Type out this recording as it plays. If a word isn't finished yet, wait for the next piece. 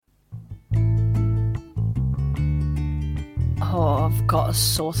Oh, I've got a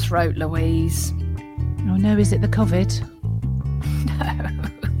sore throat, Louise. Oh no, is it the COVID?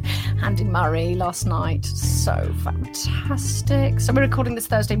 No. Andy Murray last night, so fantastic. So we're recording this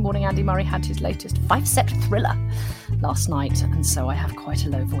Thursday morning. Andy Murray had his latest 5-set thriller last night, and so I have quite a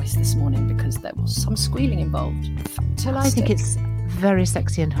low voice this morning because there was some squealing involved. Fantastic. Well, I think it's very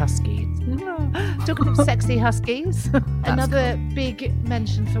sexy and husky. Talking of sexy huskies, another big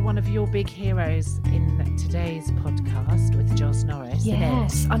mention for one of your big heroes in today's podcast with Joz Norris.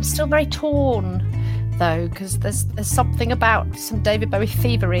 Yes, I'm still very torn though, because there's something about some David Bowie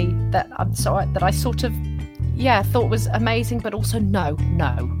thievery that I sort of thought was amazing, but also no,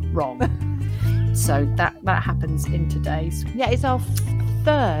 wrong. So that happens in today's. Yeah, it's our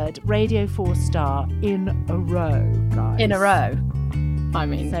third Radio 4 star in a row, guys. In a row. I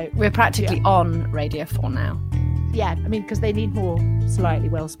mean, so, we're practically on Radio 4 now. Yeah, I mean, because they need more slightly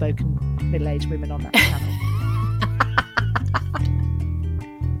well-spoken middle-aged women on that channel.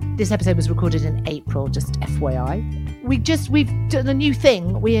 This episode was recorded in April, just FYI. We've done a new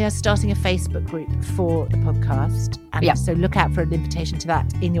thing. We are starting a Facebook group for the podcast. And so look out for an invitation to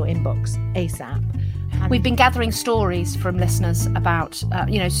that in your inbox ASAP. And we've been gathering stories from listeners about,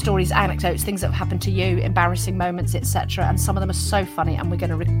 stories, anecdotes, things that have happened to you, embarrassing moments, etc. And some of them are so funny, and we're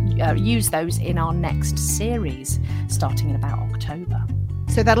going to use those in our next series, starting in about October.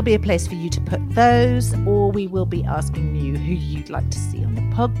 So that'll be a place for you to put those, or we will be asking you who you'd like to see on the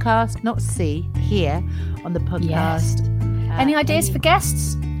podcast, not see, hear on the podcast. Yes. Any ideas for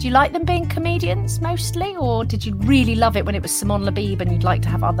guests? Do you like them being comedians mostly, or did you really love it when it was Simone Labib and you'd like to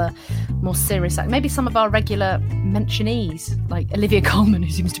have other more serious, maybe some of our regular mentionees, like Olivia Colman, who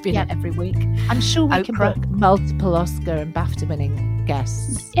seems to be in it every week. I'm sure we can book multiple Oscar and BAFTA winning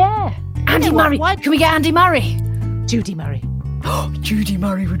guests. Yeah. Andy Murray. Can we get Andy Murray? Judy Murray. Judy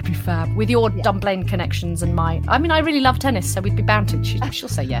Murray would be fab. With your Dunblane connections and mine. I mean, I really love tennis, so we'd be bound to. She'll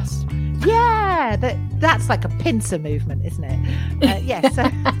say yes. Yeah, that's like a pincer movement, isn't it? Yes.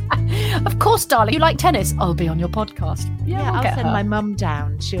 Of course, darling. You like tennis? I'll be on your podcast. Yeah, I'll send my mum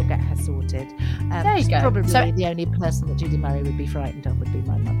down. She'll get her sorted. There you go. Probably the only person that Judy Murray would be frightened of would be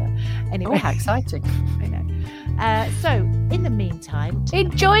my mother. Anyway, how exciting. I know. So, in the meantime...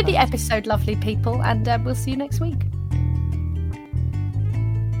 Enjoy the episode, lovely people, and we'll see you next week.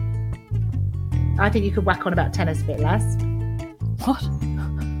 I think you could whack on about tennis a bit less. What?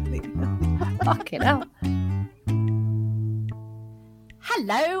 Fucking hell.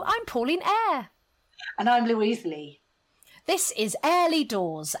 Hello, I'm Pauline Eyre. And I'm Louise Lee. This is Airly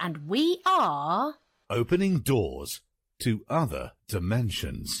Doors, and we are... opening doors to other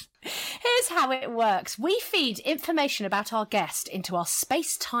dimensions. Here's how it works. We feed information about our guest into our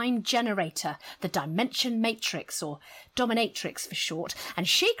space-time generator, the Dimension Matrix, or Dominatrix for short, and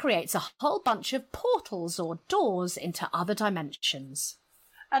she creates a whole bunch of portals or doors into other dimensions.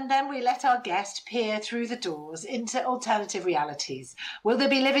 And then we let our guest peer through the doors into alternative realities. Will they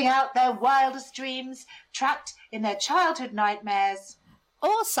be living out their wildest dreams, trapped in their childhood nightmares?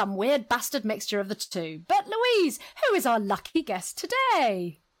 Or some weird bastard mixture of the two. But Louise, who is our lucky guest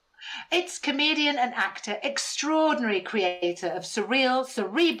today? It's comedian and actor, extraordinary creator of surreal,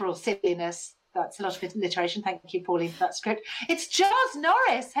 cerebral silliness. That's a lot of alliteration. Thank you, Pauline, for that script. It's Joz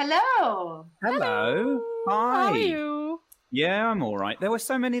Norris. Hello. Hello. Hi. How are you? Yeah, I'm all right. There were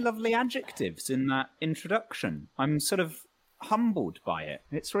so many lovely adjectives in that introduction. I'm sort of humbled by it.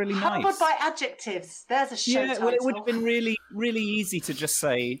 It's really nice. Humbled by adjectives. There's a show title. Well, it would have been really, really easy to just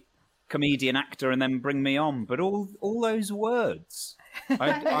say comedian, actor, and then bring me on. But all those words.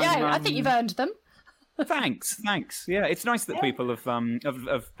 I think you've earned them. Thanks. Yeah, it's nice that people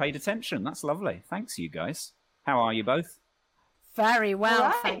have paid attention. That's lovely. Thanks, you guys. How are you both? Very well,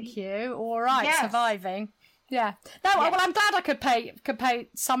 right. thank you. All right, yes. Surviving. Yeah. No, well, I'm glad I could pay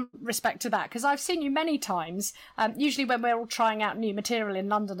some respect to that, because I've seen you many times, usually when we're all trying out new material in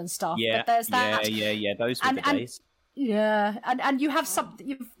London and stuff. Yeah, but there's that. Yeah. Those were the days. Yeah, and you have something...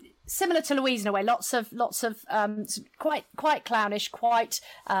 You've, similar to Louise in a way, lots of quite clownish, quite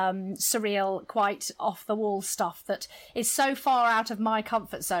surreal, quite off the wall stuff that is so far out of my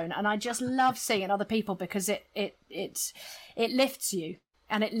comfort zone, and I just love seeing it in other people because it lifts you.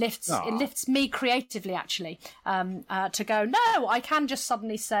 And it lifts me creatively, actually, to go, no, I can just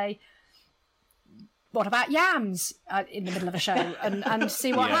suddenly say, what about yams in the middle of a show and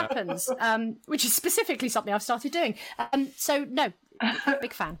see what happens, which is specifically something I've started doing. So, no,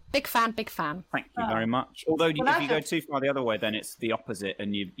 big fan. Thank you very much. Although if you go too far the other way, then it's the opposite,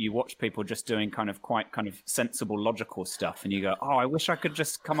 and you watch people just doing quite sensible, logical stuff, and you go, oh, I wish I could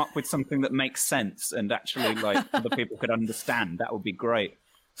just come up with something that makes sense and actually other people could understand. That would be great.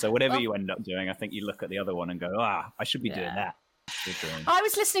 So whatever you end up doing, I think you look at the other one and go, I should be doing that. I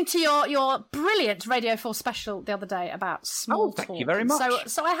was listening to your brilliant Radio 4 special the other day about small talk. Thank you very much.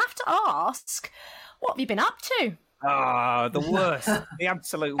 So I have to ask, what have you been up to? The worst, the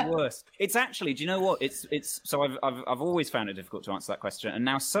absolute worst. It's actually, do you know what? It's. So I've always found it difficult to answer that question, and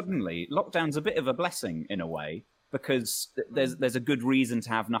now suddenly lockdown's a bit of a blessing in a way because there's a good reason to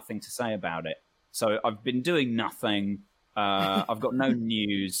have nothing to say about it. So I've been doing nothing. I've got no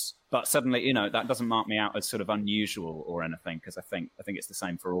news, but suddenly, that doesn't mark me out as sort of unusual or anything because I think it's the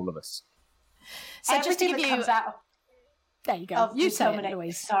same for all of us. So everything just to give that you, comes out. There you go. You say it,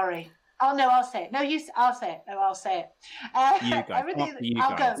 Louise. Sorry. Oh no, I'll say it. No, I'll say it. No, I'll say it. You go.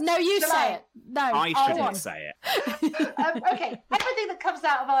 I'll go. No, you say it. No, I shouldn't say it. Okay. Everything that comes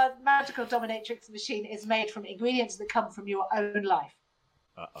out of our magical dominatrix machine is made from ingredients that come from your own life.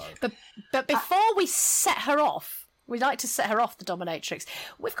 But before we set her off, we'd like to set her off, the dominatrix.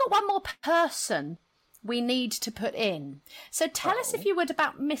 We've got one more person we need to put in. So tell us, if you would,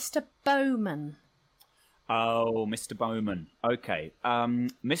 about Mr. Bowman. Oh, Mr. Bowman. Okay.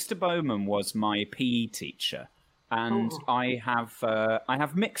 Mr. Bowman was my PE teacher, and I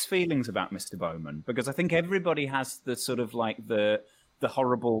have mixed feelings about Mr. Bowman because I think everybody has the sort of like the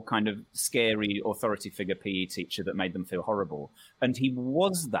horrible kind of scary authority figure PE teacher that made them feel horrible, and he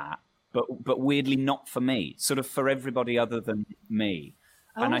was that, but weirdly not for me. Sort of for everybody other than me.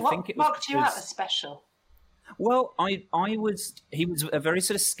 And I think it marked you out as special. Well, he was a very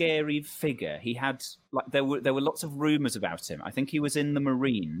sort of scary figure. He had there were lots of rumours about him. I think he was in the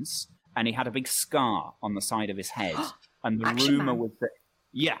Marines and he had a big scar on the side of his head. And the rumour was that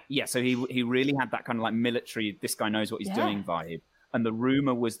so he really had that kind of like military, this guy knows what he's doing vibe. And the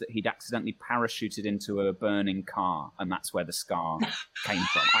rumour was that he'd accidentally parachuted into a burning car, and that's where the scar came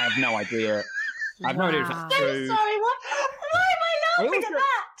from. I have no idea. I have no idea if that's true. So sorry, what? Why am I laughing at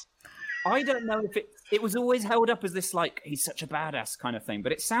that? I don't know if it was always held up as this, like, he's such a badass kind of thing,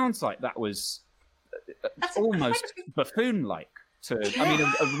 but it sounds like that was almost buffoon-like.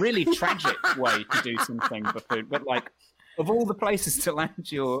 A really tragic way to do something buffoon, but like, of all the places to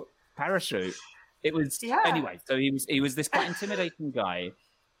land your parachute, it was anyway. So he was this quite intimidating guy,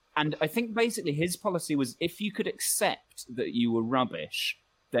 and I think basically his policy was if you could accept that you were rubbish,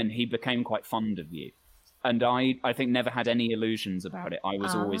 then he became quite fond of you. And I think never had any illusions about it. I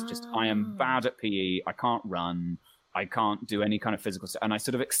was always just, I am bad at PE. I can't run. I can't do any kind of physical stuff. And I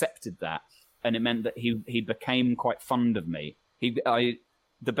sort of accepted that. And it meant that he became quite fond of me. The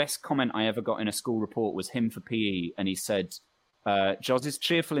best comment I ever got in a school report was him for PE. And he said, Joz's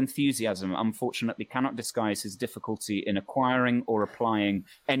cheerful enthusiasm unfortunately cannot disguise his difficulty in acquiring or applying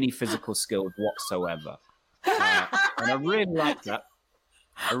any physical skills whatsoever. And I really like that.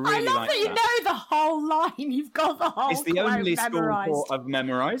 I love that you know the whole line. You've got the whole. It's the only school report I've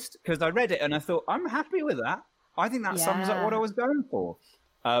memorised because I read it and I thought I'm happy with that. I think that sums up what I was going for.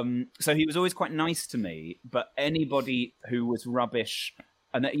 So he was always quite nice to me, but anybody who was rubbish,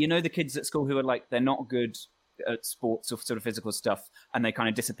 and the kids at school who are like they're not good at sports or sort of physical stuff, and they kind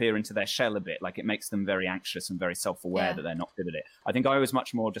of disappear into their shell a bit. Like it makes them very anxious and very self-aware that they're not good at it. I think I was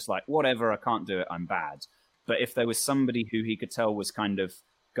much more just like whatever, I can't do it, I'm bad. But if there was somebody who he could tell was kind of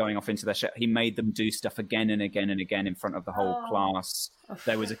going off into their shell, he made them do stuff again and again and again in front of the whole class.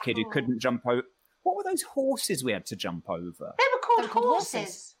 There was a kid who couldn't jump over. What were those horses we had to jump over? They were called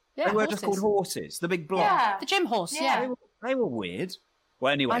horses. Yeah, they were just called horses. The big block. Yeah. The gym horse, They were weird.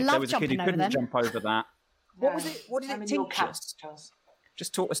 Well, anyway, there was a kid who couldn't jump over that. What was it? What did it teach us?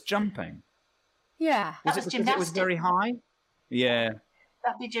 Just taught us jumping. Yeah. Was it because it was very high? Yeah.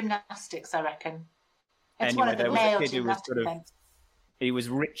 That'd be gymnastics, I reckon. It's anyway, one of the there was male a kid who was gymnastic sort of, events. he was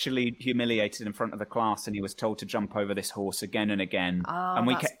ritually humiliated in front of the class and he was told to jump over this horse again and again. And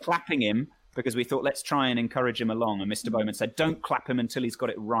we kept clapping him because we thought, let's try and encourage him along. And Mr. Bowman said, don't clap him until he's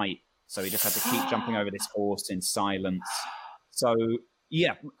got it right. So he just had to keep jumping over this horse in silence. So,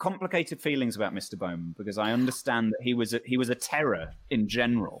 yeah, complicated feelings about Mr. Bowman because I understand that he was a terror in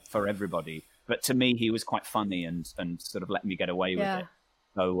general for everybody. But to me, he was quite funny and sort of let me get away with it.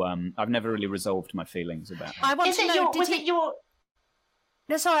 So I've never really resolved my feelings about him. I want to know,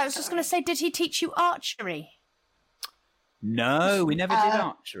 No, sorry, I was just going to say, did he teach you archery? No, we never did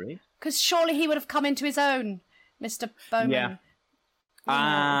archery. Because surely he would have come into his own, Mr. Bowman. Yeah.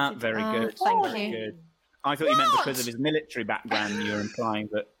 Very good. Thank very you. Good. I thought you meant because of his military background, you're implying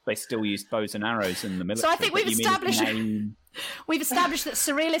that they still used bows and arrows in the military. So I think we've established that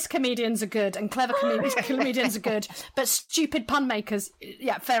surrealist comedians are good and clever comedians are good, but stupid pun makers,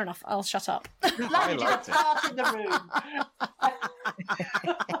 yeah, fair enough. I'll shut up. Like you got part in the room.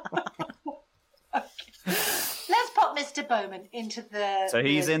 Let's pop Mr. Bowman into the. So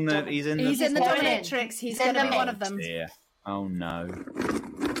he's in the dominatrix. He's going to be one of them. Yeah. Oh no.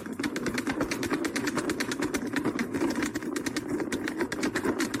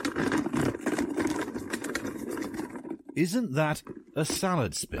 Isn't that a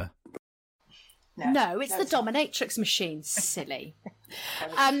salad spinner? No, it's the dominatrix machine, silly.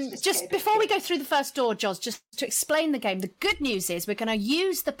 Just before we go through the first door, Joz, just to explain the game, the good news is we're going to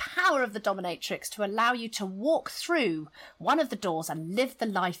use the power of the dominatrix to allow you to walk through one of the doors and live the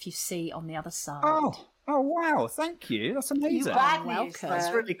life you see on the other side. Oh wow, thank you. That's amazing. Bad news,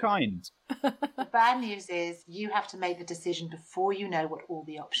 That's really kind. The bad news is you have to make the decision before you know what all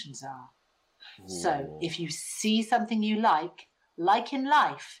the options are. Ooh. So if you see something you like in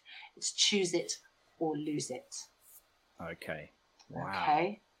life, it's choose it or lose it. Okay. Wow.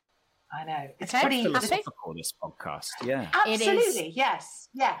 Okay. I know. It's pretty philosophical, this podcast. Yeah. Absolutely. Yes.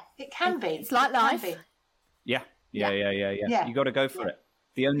 Yeah. It can be. It's like life. Yeah. You got to go for it.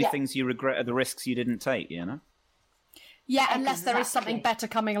 The only things you regret are the risks you didn't take, you know? Yeah, unless there is something better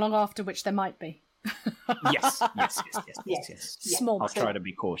coming along after, which there might be. Yes. Small. I'll try to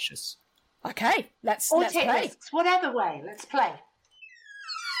be cautious. Okay, let's take play. Risks, whatever way. Let's play.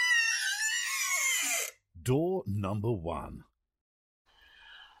 Door number 1.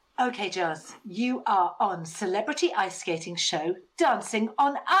 Okay, Joz, you are on celebrity ice skating show Dancing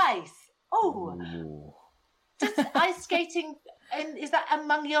on Ice. Oh, does ice skating, is that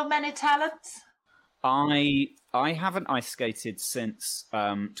among your many talents? I haven't ice skated since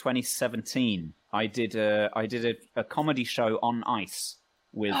 2017. I did a comedy show on ice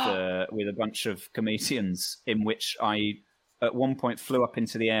with a bunch of comedians in which I at one point flew up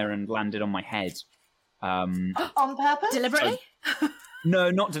into the air and landed on my head. On purpose? Deliberately?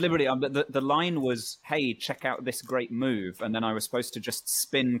 No, not deliberately. But the line was, "Hey, check out this great move," and then I was supposed to just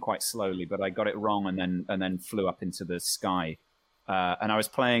spin quite slowly, but I got it wrong, and then flew up into the sky. And I was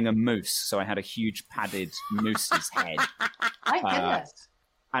playing a moose, so I had a huge padded moose's head. My goodness!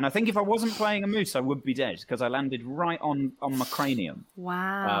 And I think if I wasn't playing a moose, I would be dead because I landed right on my cranium.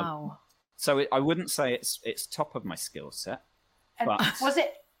 Wow! So I wouldn't say it's top of my skill set. But was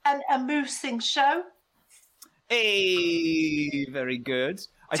it a moosing show? Hey, very good.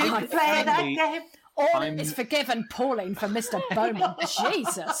 Did you play that game? All is forgiven, Pauline, for Mr. Bowman.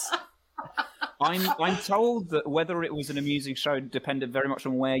 Jesus. I'm told that whether it was an amusing show depended very much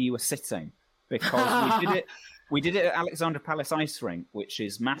on where you were sitting, because we did it at Alexandra Palace Ice Rink, which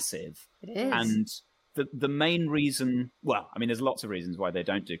is massive. It is. And the main reason, well, I mean, there's lots of reasons why they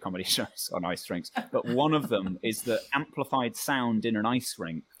don't do comedy shows on ice rinks, but one of them is that amplified sound in an ice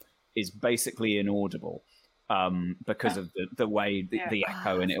rink is basically inaudible. Because of the way the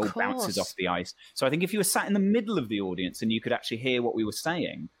echo and it all bounces off the ice. So I think if you were sat in the middle of the audience and you could actually hear what we were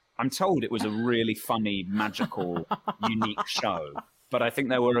saying, I'm told it was a really funny, magical, unique show. But I think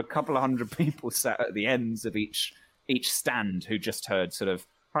there were a couple of hundred people sat at the ends of each stand who just heard sort of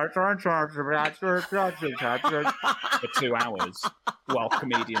for 2 hours while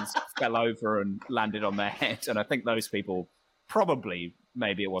comedians fell over and landed on their head. And I think those people probably,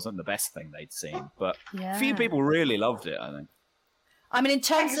 maybe it wasn't the best thing they'd seen, but a few people really loved it, I think. I mean, in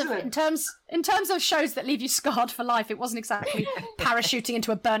terms of shows that leave you scarred for life, it wasn't exactly parachuting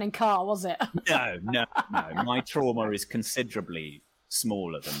into a burning car, was it? No. My trauma is considerably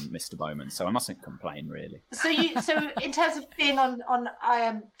smaller than Mr. Bowman, so I mustn't complain, really. So in terms of being on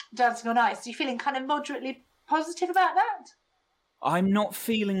Dancing on Ice, are you feeling kind of moderately positive about that? I'm not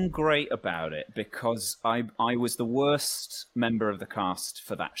feeling great about it because I was the worst member of the cast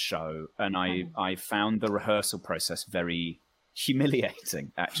for that show, and I found the rehearsal process very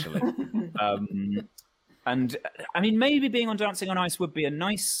humiliating, actually. And I mean, maybe being on Dancing on Ice would be a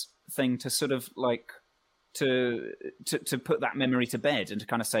nice thing to sort of like to put that memory to bed and to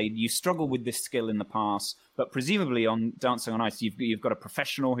kind of say you struggle with this skill in the past, but presumably on Dancing on Ice you've got a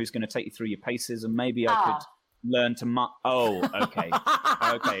professional who's going to take you through your paces, and maybe I could learn to okay.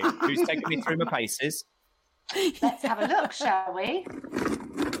 Who's taking me through my paces? Let's have a look, shall we?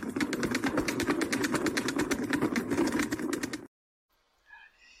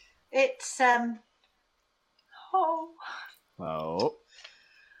 It's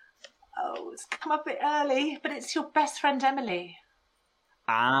it's come a bit early, but it's your best friend Emily.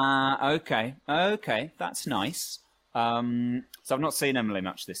 Okay, that's nice. So I've not seen Emily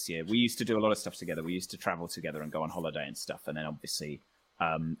much this year. We used to do a lot of stuff together. We used to travel together and go on holiday and stuff. And then obviously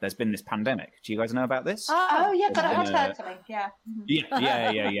there's been this pandemic. Do you guys know about this? Oh yeah, but I have heard something. Yeah.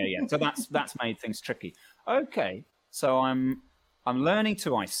 Yeah. So that's made things tricky. Okay, so I'm learning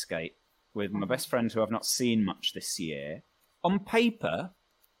to ice skate with my best friend who I've not seen much this year. On paper,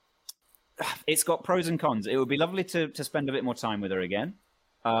 it's got pros and cons. It would be lovely to spend a bit more time with her again.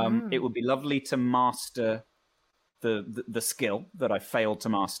 It would be lovely to master the skill that I failed to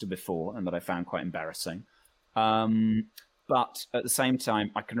master before and that I found quite embarrassing. But at the same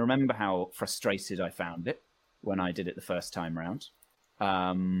time, I can remember how frustrated I found it when I did it the first time round.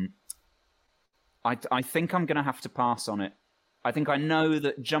 I think I'm going to have to pass on it. I think I know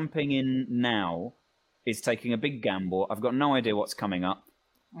that jumping in now is taking a big gamble. I've got no idea what's coming up.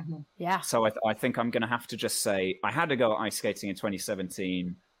 Mm-hmm. Yeah. So I think I'm going to have to just say, I had to go at ice skating in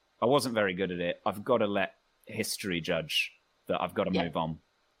 2017. I wasn't very good at it. I've got to let history judge that I've got to move on.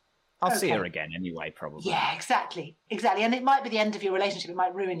 I'll see her again anyway, probably. Yeah, exactly. And it might be the end of your relationship. It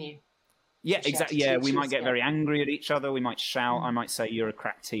might ruin you. Yeah, exactly. Yeah, we might get very angry at each other. We might shout. I might say you're a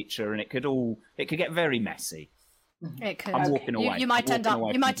crap teacher, and it could get very messy. It could. I'm walking away. You might end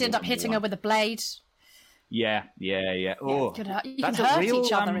up hitting her with a blade. Yeah. Oh, you can hurt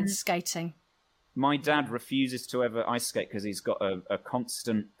each other in skating. My dad refuses to ever ice skate because he's got a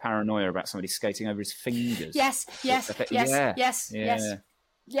constant paranoia about somebody skating over his fingers. Yes. Yeah.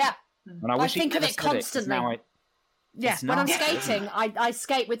 And I think of it constantly. When I'm skating, I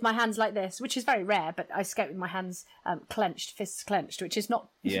skate with my hands like this, which is very rare, but I skate with my hands clenched, fists clenched, which is not.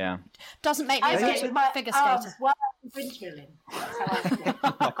 Yeah. Doesn't make me a good figure skater. Well, windmilling. That's how I skate.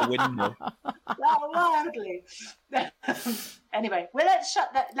 Like a windmill. Wildly. Anyway, well,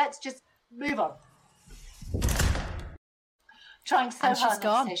 let's just move on. Trying so hard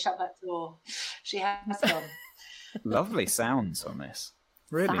not to say shut that door. She has gone. Lovely sounds on this.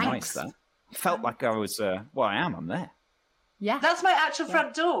 Really nice, that. Felt like I was, I am, I'm there. Yeah. That's my actual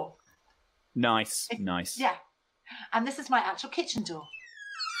front door. Nice. Yeah. And this is my actual kitchen door.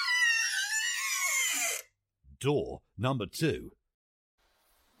 Door number 2.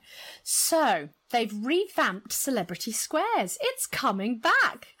 So, they've revamped Celebrity Squares. It's coming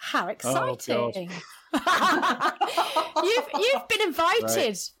back. How exciting. You've been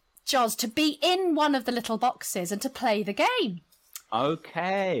invited, Joz, to be in one of the little boxes and to play the game.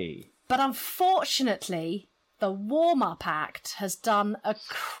 Okay. But unfortunately, the warm-up act has done a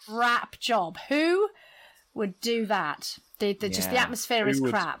crap job. Who would do that? Just the atmosphere is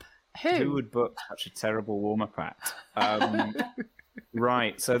crap. Who would book such a terrible warm-up act?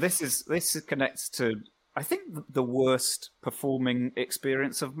 Right. So this connects to, I think, the worst performing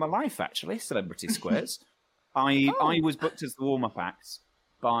experience of my life. Actually, Celebrity Squares. I was booked as the warm-up act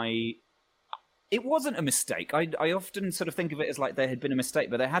by. It wasn't a mistake. I often sort of think of it as like there had been a mistake,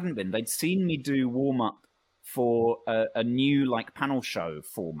 but there hadn't been. They'd seen me do warm-up for a new panel show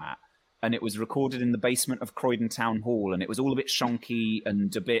format, and it was recorded in the basement of Croydon Town Hall, and it was all a bit shonky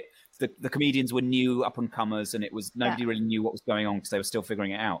and a bit. The comedians were new up-and-comers, and it was nobody really knew what was going on because they were still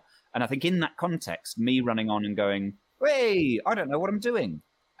figuring it out. And I think in that context, me running on and going, "Hey, I don't know what I'm doing,"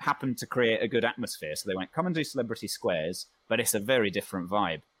 happened to create a good atmosphere. So they went, "Come and do Celebrity Squares," but it's a very different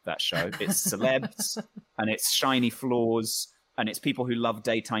vibe. That show. It's celebs and it's shiny floors and it's people who love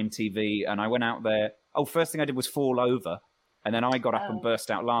daytime TV. And I went out there. First thing I did was fall over. And then I got up and burst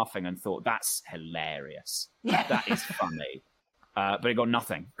out laughing and thought, that's hilarious. Yeah. That is funny. But it got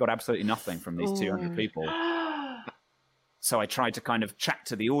absolutely nothing from these 200 people. So I tried to kind of chat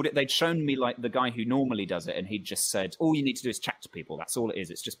to the audience. They'd shown me the guy who normally does it. And he'd just said, all you need to do is chat to people. That's all it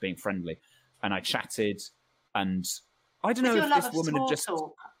is. It's just being friendly. And I chatted and I don't know if this woman had just.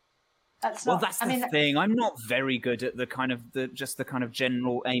 That's the thing. I'm not very good at the kind of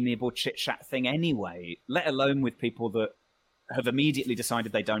general amiable chit chat thing anyway. Let alone with people that have immediately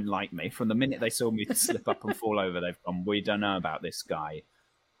decided they don't like me from the minute they saw me slip up and fall over. They've gone, "We don't know about this guy."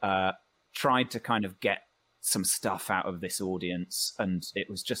 Tried to kind of get some stuff out of this audience, and it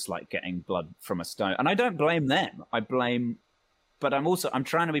was just like getting blood from a stone. And I don't blame them. But I'm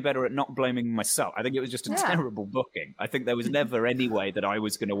trying to be better at not blaming myself. I think it was just a terrible booking. I think there was never any way that I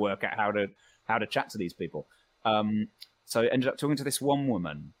was going to work out how to chat to these people. So I ended up talking to this one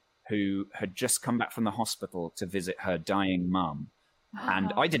woman who had just come back from the hospital to visit her dying mum.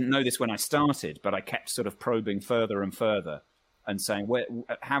 And I didn't know this when I started, but I kept sort of probing further and further and saying,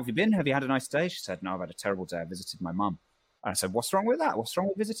 how have you been? Have you had a nice day? She said, "No, I've had a terrible day. I visited my mum." And I said, "What's wrong with that? What's wrong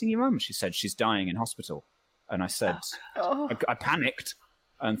with visiting your mum?" She said, "She's dying in hospital." And I said, I panicked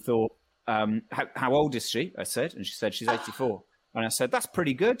and thought, how old is she? I said, and she said, "She's 84. And I said, "That's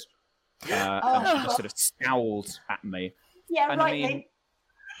pretty good." And she just sort of scowled at me. Yeah, and right. I mean,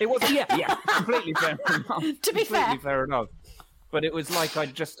 it was, completely fair enough. To be fair enough. But it was like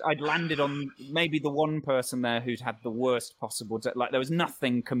I'd landed on maybe the one person there who'd had the worst possible day. Like there was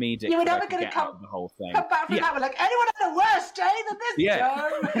nothing comedic. You were never going to come out of the whole thing. Come back from that one, like, anyone a worse day than this, Yeah.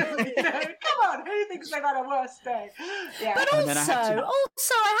 Joe. Come on, who thinks they've had a worse day? Yeah. But also,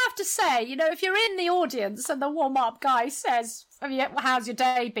 I have to say, if you're in the audience and the warm-up guy says, how's your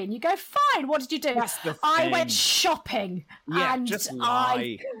day been? You go, fine, what did you do? That's the I thing. went shopping and just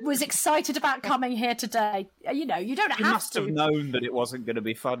lie. I was excited about coming here today. You don't She have to. must have known that it wasn't going to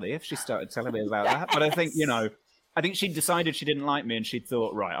be funny if she started telling me about that. But I think, I think she decided she didn't like me and she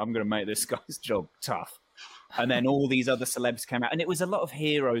thought, right, I'm going to make this guy's job tough. And then all these other celebs came out. And it was a lot of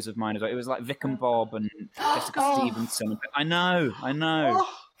heroes of mine as well. It was like Vic and Bob and Jessica Stevenson. I know.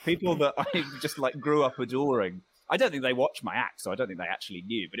 People that I just grew up adoring. I don't think they watched my act, so I don't think they actually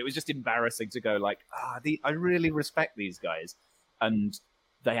knew. But it was just embarrassing to go I really respect these guys. And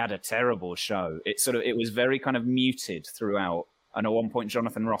they had a terrible show. It was very kind of muted throughout. And at one point,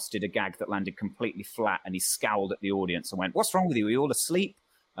 Jonathan Ross did a gag that landed completely flat, and he scowled at the audience and went, "What's wrong with you? Are you all asleep?"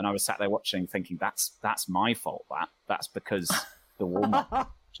 And I was sat there watching, thinking, "That's my fault. That's because the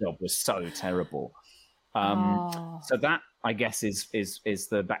warm-up job was so terrible." So that, I guess, is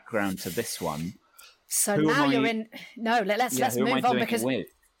the background to this one. So now you're in. No, let's move on because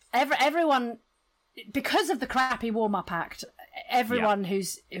everyone, because of the crappy warm-up act. Everyone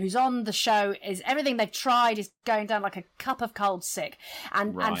who's on the show is everything they've tried is going down like a cup of cold sick,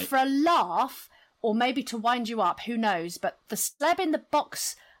 and for a laugh or maybe to wind you up, who knows? But the celeb in the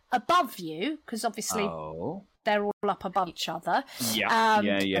box above you, because obviously they're all up above each other. Yeah.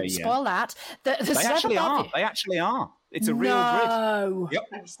 Spoil that. The they celeb actually above are. you. They actually are. It's a real grid. Yep.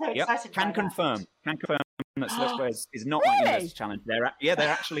 I'm so excited. Can confirm that Celeb Squares is not like University Challenge. They're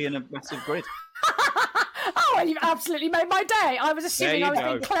actually in a massive grid. Oh, well, you've absolutely made my day. I was assuming I was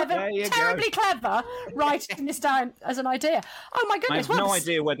being clever, terribly clever, writing this down as an idea. Oh, my goodness. I have no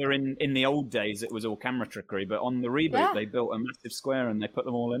idea whether in the old days it was all camera trickery, but on the reboot they built a massive square and they put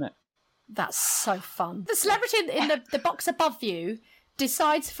them all in it. That's so fun. The celebrity in the box above you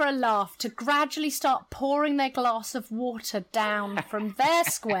decides for a laugh to gradually start pouring their glass of water down from their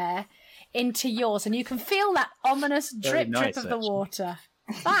square into yours, and you can feel that ominous drip of the water.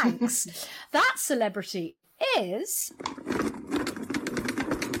 Thanks. That celebrity is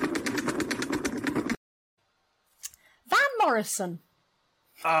Van Morrison.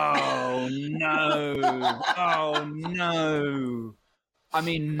 Oh no! Oh no! I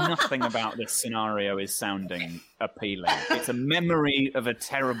mean, nothing about this scenario is sounding appealing. It's a memory of a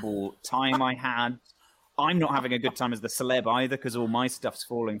terrible time I had. I'm not having a good time as the celeb either because all my stuff's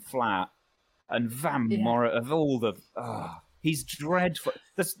falling flat. And Van Morrison, of all the... he's dreadful.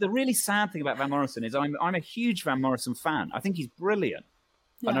 The really sad thing about Van Morrison is I'm a huge Van Morrison fan. I think he's brilliant.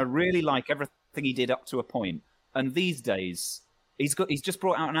 Yeah. And I really like everything he did up to a point. And these days, he's just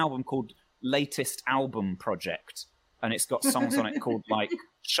brought out an album called Latest Album Project. And it's got songs on it called,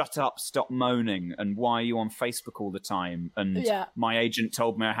 Shut Up, Stop Moaning, and Why Are You on Facebook All the Time? And My Agent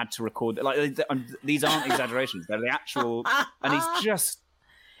Told Me I Had to Record... these aren't exaggerations. They're the actual... And he's just...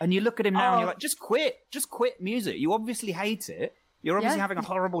 And you look at him now and you're like, just quit music. You obviously hate it. You're obviously having a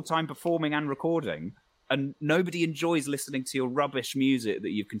horrible time performing and recording. And nobody enjoys listening to your rubbish music that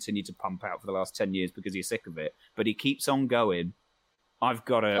you've continued to pump out for the last 10 years because you're sick of it. But he keeps on going. I've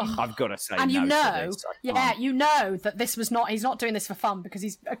got to say and no to this. You know that this was not, he's not doing this for fun because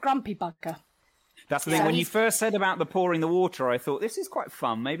he's a grumpy bugger. That's the thing. When you first said about the pouring the water, I thought, this is quite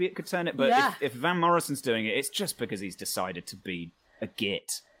fun. Maybe it could turn it. But if Van Morrison's doing it, it's just because he's decided to be a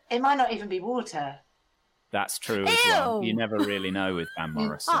git. It might not even be water. That's true as well. You never really know with Van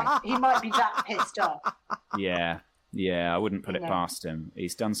Morrison. He might be that pissed off. Yeah, I wouldn't put it past him.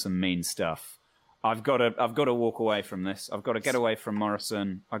 He's done some mean stuff. I've got to walk away from this. I've got to get away from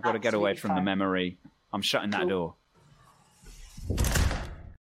Morrison. I've got to get away from the memory. I'm shutting that door.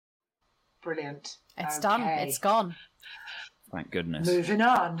 Brilliant. It's done. It's gone. Thank goodness. Moving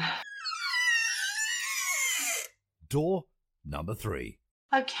on. Door number 3.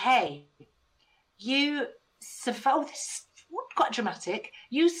 Okay. You survive. This is quite dramatic.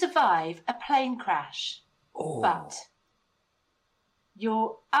 You survive a plane crash, but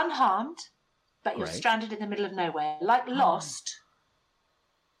you're unharmed, but you're stranded in the middle of nowhere, like Lost.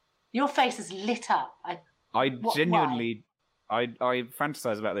 Your face is lit up. I genuinely, I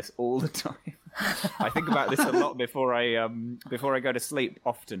fantasize about this all the time. I think about this a lot before I go to sleep.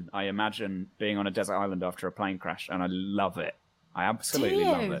 Often, I imagine being on a desert island after a plane crash, and I love it. I absolutely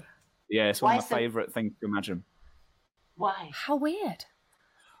love it. Yeah, it's one of my favourite things to imagine. Why? How weird.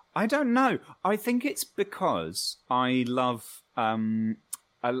 I don't know. I think it's because I love. I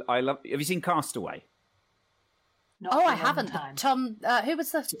love. Have you seen Castaway? I haven't. Tom, who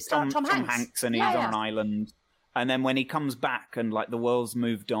was the star? Tom Hanks. Tom Hanks, and he's on an island, And then when he comes back and like the world's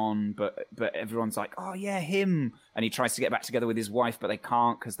moved on, but everyone's like, oh yeah, him. And he tries to get back together with his wife, but they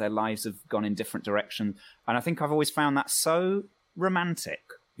can't because their lives have gone in different directions. And I think I've always found that so romantic.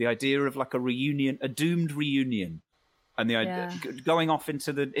 The idea of like a reunion, a doomed reunion, and the idea going off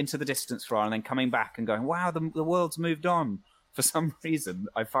into the distance for a while and then coming back and going, wow, the world's moved on. For some reason,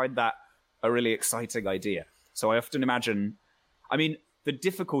 I find that a really exciting idea. So I often imagine, I mean, the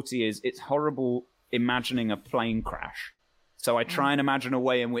difficulty is it's horrible imagining a plane crash. So I try and imagine a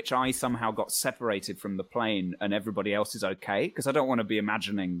way in which I somehow got separated from the plane and everybody else is okay, because I don't want to be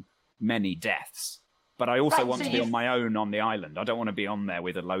imagining many deaths. But I also want to be on my own on the island. I don't want to be on there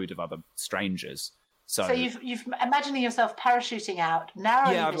with a load of other strangers. So you've imagining yourself parachuting out,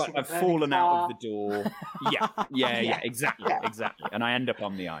 narrowly I've fallen out of the door. Exactly. And I end up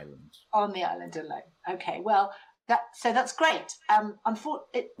on the island. On the island alone. Okay, well, that's great.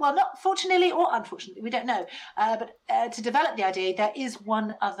 Not fortunately or unfortunately, we don't know. But to develop the idea, there is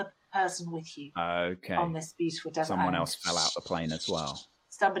one other person with you. Okay. On this beautiful desert Someone island. else fell out the plane as well.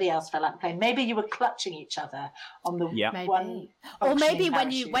 Somebody else fell out the plane. Maybe you were clutching each other on the one. Or maybe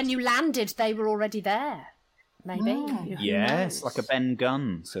parachute. when you landed, they were already there. Maybe. Yes, like a Ben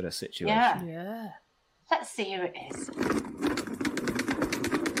Gunn sort of situation. Yeah. Let's see who it is.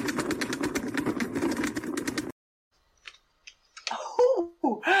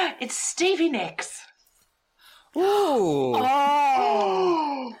 Oh, it's Stevie Nicks. Ooh.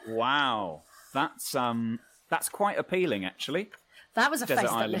 Wow. That's quite appealing, actually. That was a Desert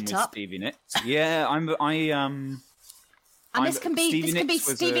face that Island lit with up. Stevie Nicks. Yeah, And this can be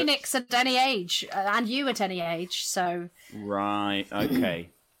Stevie Nicks at any age, and you at any age. So right,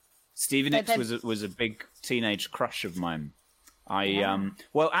 okay. Stevie Nicks was a big teenage crush of mine.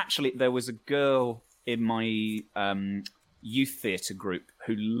 Well, actually, there was a girl in my youth theatre group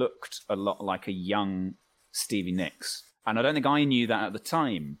who looked a lot like a young Stevie Nicks, and I don't think I knew that at the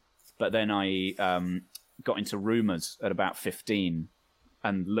time. But then I got into rumours at about 15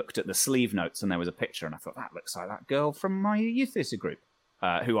 and looked at the sleeve notes, and there was a picture, and I thought, that looks like that girl from my youth theatre group,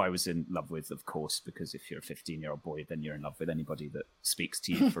 who I was in love with, of course, because if you're a 15-year-old boy, then you're in love with anybody that speaks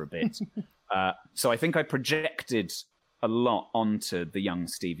to you for a bit. So I think I projected a lot onto the young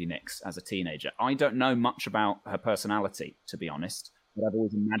Stevie Nicks as a teenager. I don't know much about her personality, to be honest, but I've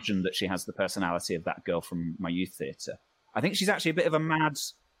always imagined that she has the personality of that girl from my youth theatre. I think she's actually a bit of a mad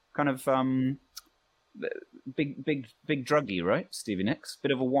kind of big druggie, right? Stevie Nicks,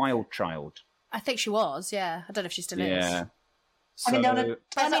 bit of a wild child. I think she was. Yeah, I don't know if she still is. Yeah. So, on a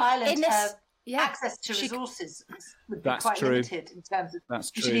desert island, access to resources would be quite true. limited in terms of. That's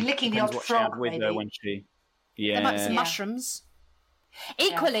true. She'd be licking Depends the odd what frog she had with maybe. her when she. There might be some mushrooms.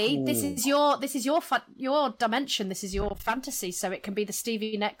 Equally, this is your dimension. This is your fantasy. So it can be the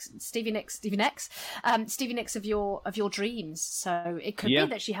Stevie Nicks of your dreams. So it could be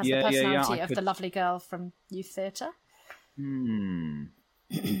that she has the personality of the lovely girl from youth theatre.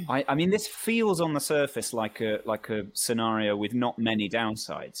 I mean, this feels on the surface like a scenario with not many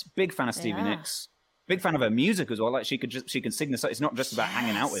downsides. Big fan of Stevie Nicks. Big fan of her music as well. Like she can sing the. It's not just about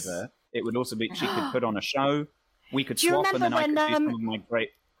hanging out with her. It would also be she could put on a show. We could swap, and then I could do some of my great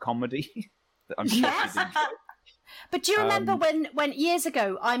comedy that I'm sure she did. But do you remember when years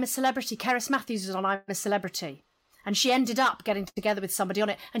ago, I'm a Celebrity, Keris Matthews was on I'm a Celebrity, and she ended up getting together with somebody on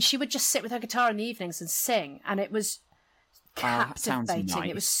it, and she would just sit with her guitar in the evenings and sing, and it was captivating. Nice.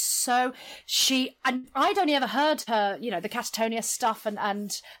 It was so and I'd only ever heard her, the Catatonia stuff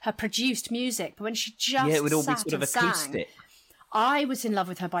and her produced music, but when she just it would all be sat sort of and sang, acoustic. I was in love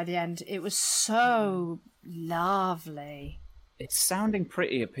with her by the end. It was so lovely. It's sounding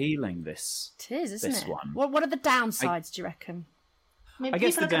pretty appealing. This it is, isn't this it? one. What are the downsides? Do you reckon? I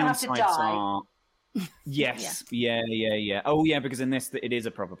guess the downsides are. Yes, yeah. Oh, yeah, because in this it is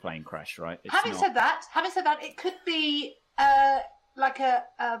a proper plane crash, right? Having said that, it could be like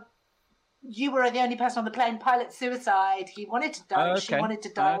you were the only person on the plane. Pilot suicide. He wanted to die. She wanted to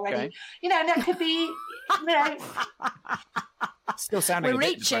die already. And that could be. Still sounding. We're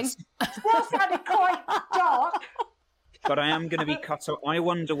reaching. Still sounding quite dark. But I am going to be cut off. I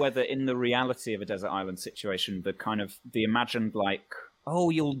wonder whether in the reality of a desert island situation, the imagined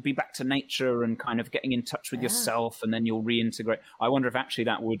you'll be back to nature and kind of getting in touch with yourself, and then you'll reintegrate. I wonder if actually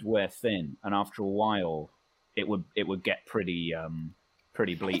that would wear thin, and after a while, it would get pretty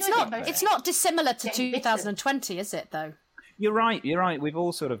bleak. It's not dissimilar to 2020, is it? Though. You're right. We've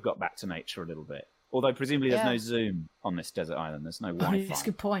all sort of got back to nature a little bit. Although presumably there's no Zoom on this desert island. There's no Wi-Fi. That's a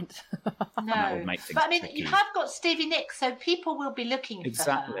good point. No, but I mean, you have got Stevie Nicks, so people will be looking for her.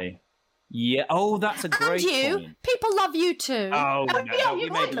 Exactly. Yeah. Oh, that's a great point. People love you too. Oh, no.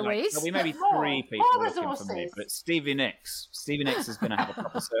 Louise. We may be 3 people looking for me, but Stevie Nicks is going to have a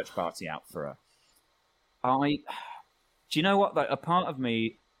proper search party out for her. Do you know what? A part of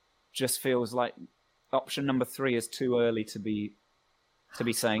me just feels like option number 3 is too early to be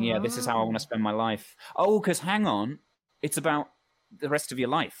saying, yeah, this is how I want to spend my life. Oh, because hang on, it's about the rest of your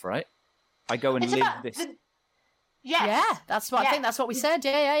life, right? I go and live this. Yes. Yeah, that's what I think. That's what we said.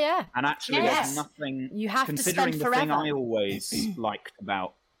 Yeah. And actually, there's nothing. You have considering to spend the forever. thing I always liked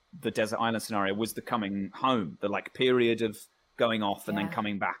about the desert island scenario was the coming home, the period of going off and then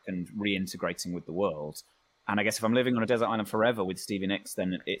coming back and reintegrating with the world. And I guess if I'm living on a desert island forever with Stevie Nicks,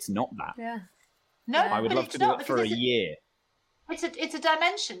 then it's not that. Yeah. No, I would love to do it for a year. It's a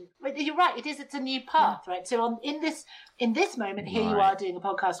dimension. You're right. It's a new path, right? So in this moment, here you are doing a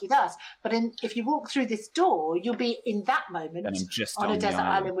podcast with us. But if you walk through this door, you'll be in that moment on a desert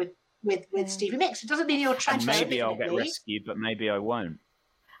island with Stevie Nicks. It doesn't mean you're transferring. Maybe I'll get rescued, but maybe I won't.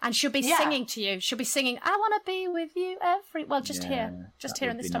 And she'll be singing to you. She'll be singing, "I want to be with you here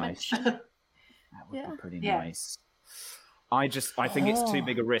in this dimension." That would be pretty nice. I think it's too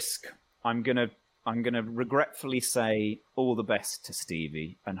big a risk. I'm gonna regretfully say all the best to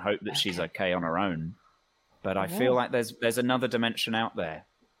Stevie and hope that she's okay on her own. But I feel like there's another dimension out there,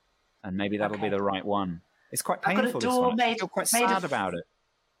 and maybe that'll be the right one. It's quite painful. This one. I feel quite sad about it.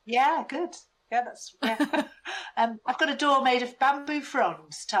 Yeah, good. Yeah, I've got a door made of bamboo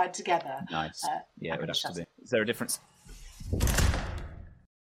fronds tied together. Nice. It would have to be. Is there a difference?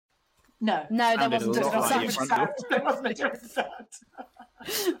 No, there wasn't a difference.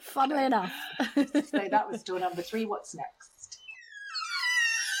 Funnily enough. So that was door number 3. What's next?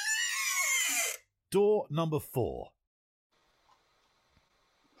 Door number 4.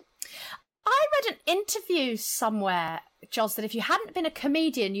 I read an interview somewhere, Joz, that if you hadn't been a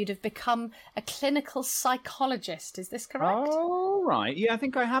comedian, you'd have become a clinical psychologist. Is this correct? Oh, right. Yeah, I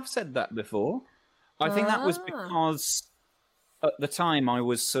think I have said that before. I think that was because at the time I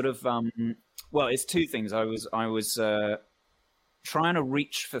was sort of, it's 2 things. I was trying to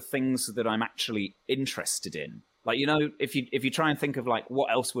reach for things that I'm actually interested in. Like, if you try and think of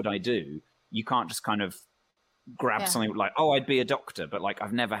what else would I do, you can't just kind of grab something like, oh, I'd be a doctor, but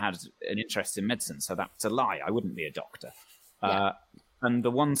I've never had an interest in medicine, so that's a lie. I wouldn't be a doctor. And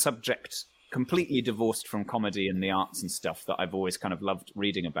the one subject completely divorced from comedy and the arts and stuff that I've always kind of loved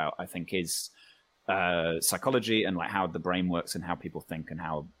reading about, I think, is psychology and how the brain works and how people think and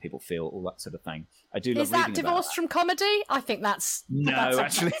how people feel, all that sort of thing. I do love reading about that. Is that divorced from comedy? I think that's... No,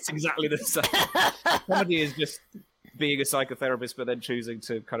 actually, it's exactly the same. Comedy is just being a psychotherapist, but then choosing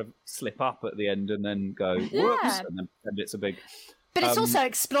to kind of slip up at the end and then go, whoops, and then it's a big... But it's also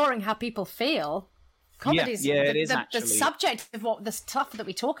exploring how people feel. Comedy's the subject of what the stuff that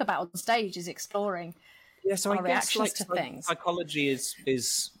we talk about on stage is exploring. Yeah, so I guess to things. Psychology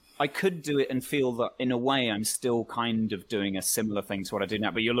is I could do it and feel that in a way I'm still kind of doing a similar thing to what I do now,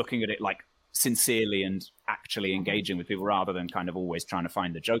 but you're looking at it sincerely and actually engaging with people rather than kind of always trying to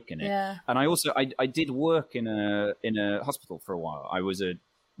find the joke in it. Yeah. And I also I did work in a hospital for a while. I was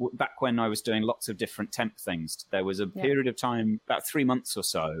back when I was doing lots of different temp things. There was a period of time, about 3 months or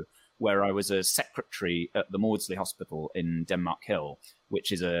so, where I was a secretary at the Maudsley Hospital in Denmark Hill,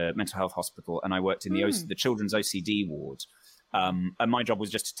 which is a mental health hospital, and I worked in the children's OCD ward. And my job was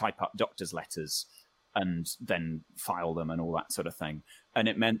just to type up doctors' letters and then file them and all that sort of thing. And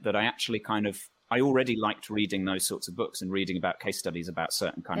it meant that I actually I already liked reading those sorts of books and reading about case studies about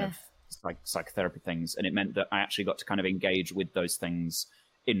certain kind of psychotherapy things. And it meant that I actually got to kind of engage with those things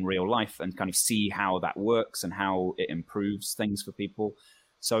in real life and kind of see how that works and how it improves things for people.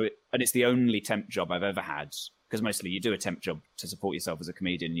 So, and it's the only temp job I've ever had, because mostly you do a temp job to support yourself as a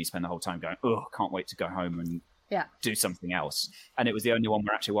comedian and you spend the whole time going, oh, can't wait to go home and do something else. And it was the only one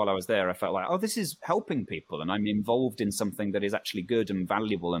where actually while I was there, I felt like, oh, this is helping people and I'm involved in something that is actually good and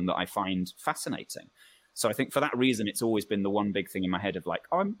valuable and that I find fascinating. So I think for that reason, it's always been the one big thing in my head of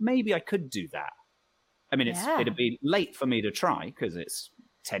maybe I could do that. I mean, it'd be late for me to try because it's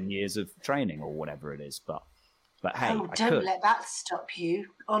 10 years of training or whatever it is, but hey, don't let that stop you.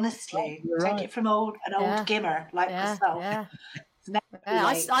 Honestly, take it from an old gimmer like myself. Yeah.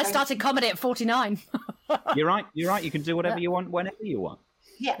 I started comedy at 49. You're right. You can do whatever you want, whenever you want.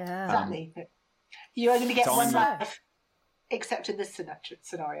 Yeah, exactly. You're going to get one life, except in this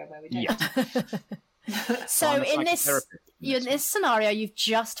scenario where we don't. Yeah. So in this scenario, you've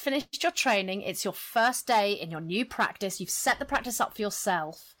just finished your training. It's your first day in your new practice. You've set the practice up for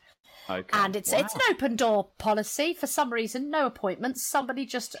yourself. Okay. And it's an open door policy. For some reason, no appointments. Somebody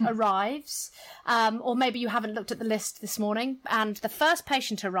just arrives. Or maybe you haven't looked at the list this morning, and the first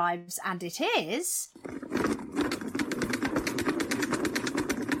patient arrives, and it is...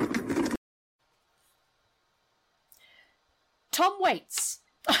 Tom Waits.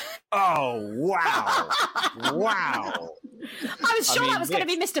 Oh, wow. Wow. I was sure that was going to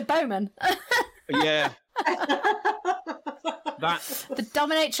be Mr. Bowman. Yeah. The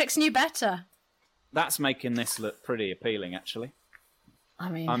dominatrix knew better. That's making this look pretty appealing, actually. I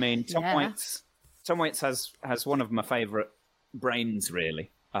mean, Tom Waits has one of my favourite brains, really.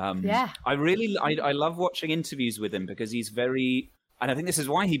 I love watching interviews with him because he's very... And I think this is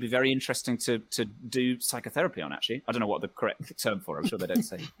why he'd be very interesting to do psychotherapy on, actually. I don't know what the correct term for it. I'm sure they don't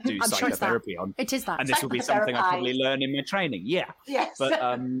say do psychotherapy on. It is that. And this will be something I probably learn in my training. Yeah. Yes. But,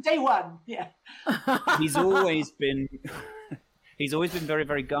 day one. Yeah. He's always been very,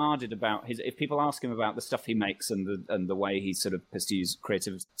 very guarded about his... If people ask him about the stuff he makes and the way he sort of pursues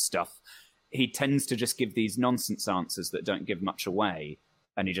creative stuff, he tends to just give these nonsense answers that don't give much away.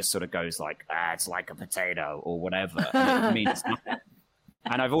 And he just sort of goes like, it's like a potato or whatever. And it means nothing.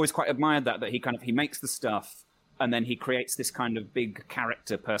 And I've always quite admired that he makes the stuff and then he creates this kind of big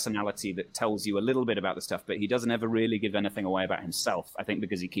character personality that tells you a little bit about the stuff, but he doesn't ever really give anything away about himself, I think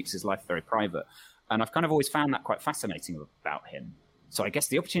because he keeps his life very private. And I've kind of always found that quite fascinating about him. So I guess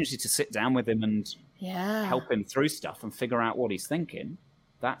the opportunity to sit down with him and help him through stuff and figure out what he's thinking,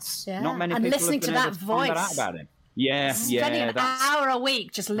 that's not many people listening have been to able that to voice. find that out about him. Yeah, Spending an hour a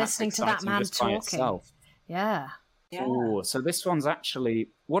week just listening to that man talking. Yeah. Oh, so this one's actually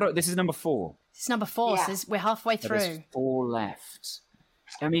this is number 4. It's number 4. Yeah. So we're halfway through. There's 4 left.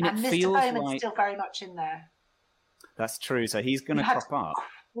 I mean, and it Mr. feels Bowman's like still very much in there. That's true. So he's going to crop up.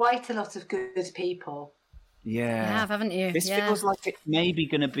 Quite a lot of good people. Yeah, you have, haven't you? This feels like it's maybe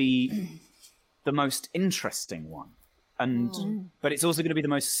going to be the most interesting one. But it's also going to be the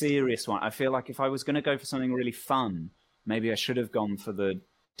most serious one. I feel like if I was going to go for something really fun, maybe I should have gone for the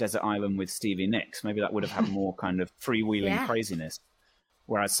Desert Island with Stevie Nicks. Maybe that would have had more kind of freewheeling craziness.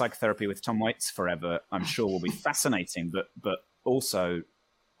 Whereas Psychotherapy with Tom Waits Forever, I'm sure will be fascinating, but also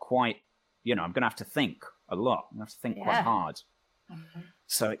quite, I'm going to have to think a lot. I'm going to have to think quite hard. Mm-hmm.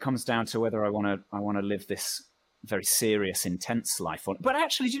 So it comes down to whether I want to live this very serious, intense life. But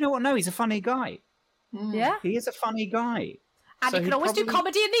actually, do you know what? No, he's a funny guy. Yeah. He is a funny guy. And you can always do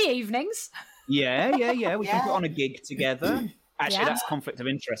comedy in the evenings. Yeah. We can put on a gig together. Actually, that's conflict of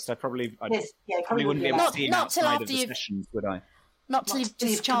interest. I probably wouldn't be able to see him outside of the sessions, would I? Not till you've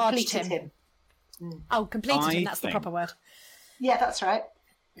discharged him. Oh, completed him. That's the proper word. Yeah, that's right.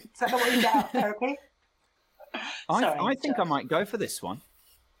 Is that not what you get out of therapy? I think I might go for this one.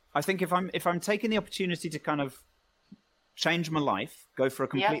 I think if I'm taking the opportunity to kind of change my life, go for a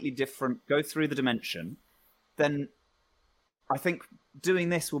completely different, go through the dimension, then I think doing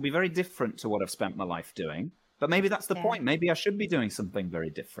this will be very different to what I've spent my life doing. But maybe that's the point. Maybe I should be doing something very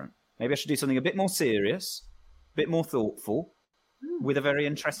different. Maybe I should do something a bit more serious, a bit more thoughtful, with a very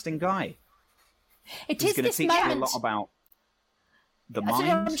interesting guy. He's going to teach you a lot about the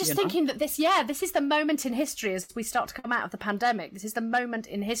mind. I'm just thinking that this is the moment in history as we start to come out of the pandemic. This is the moment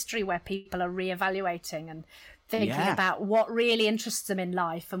in history where people are reevaluating and thinking about what really interests them in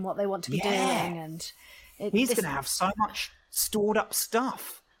life and what they want to be doing. And he's going to have so much stored up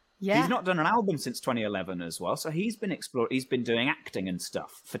stuff. Yeah. He's not done an album since 2011 as well, so he's been He's been doing acting and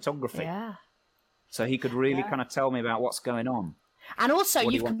stuff, photography. Yeah. So he could really kind of tell me about what's going on. And also,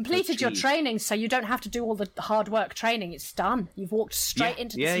 you've completed your training, so you don't have to do all the hard work training. It's done. You've walked straight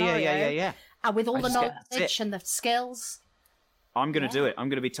into the scenario. Yeah. And with all the knowledge and the skills. I'm going to do it. I'm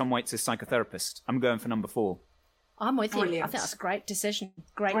going to be Tom Waits' psychotherapist. I'm going for number 4. I'm with you. I think that's a great decision.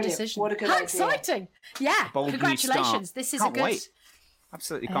 Great decision. What a good How idea. Exciting. Yeah. Bold Congratulations. This is a good... Wait.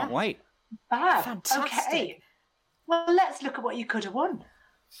 Absolutely can't wait. Fantastic. Okay. Well, let's look at what you could have won.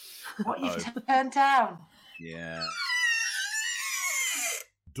 What you've turned down. Yeah.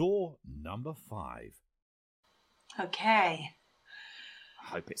 Door number 5. Okay. I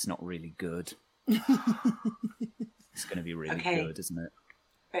hope it's not really good. It's going to be really good, isn't it?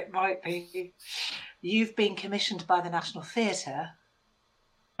 It might be. You've been commissioned by the National Theatre.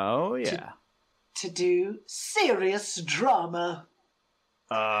 Oh, yeah. To do serious drama.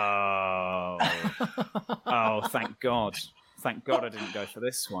 Oh. Oh, thank God. Thank God I didn't go for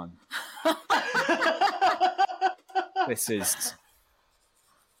this one. This is...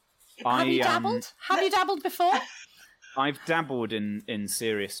 Have you dabbled? Have you dabbled before? I've dabbled in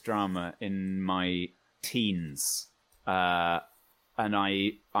serious drama in my teens. And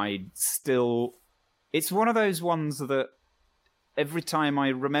I still... It's one of those ones that every time I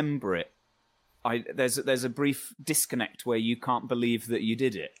remember it, there's a brief disconnect where you can't believe that you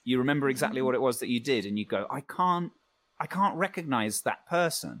did it. You remember exactly what it was that you did, and you go, I can't recognize that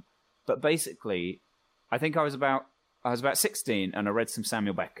person. But basically, I think I was about 16, and I read some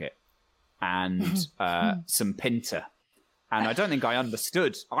Samuel Beckett and some Pinter, and I don't think I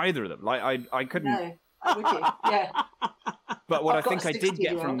understood either of them. Like I couldn't. No, would you? Yeah. But what I think I did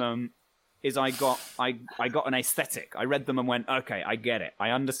get from them is I got an aesthetic. I read them and went, okay, I get it. I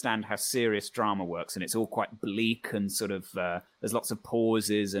understand how serious drama works, and it's all quite bleak and sort of there's lots of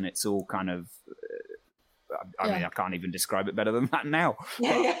pauses, and it's all kind of. I mean, I can't even describe it better than that now.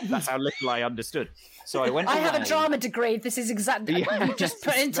 That's how little I understood. So I went. I have a drama degree. This is exactly. You just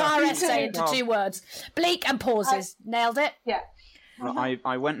put an entire essay into 2 words: bleak and pauses. Nailed it. Yeah.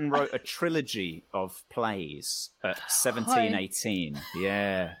 I went and wrote a trilogy of plays at 17, 18.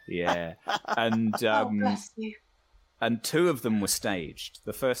 Yeah. And bless you. And 2 of them were staged.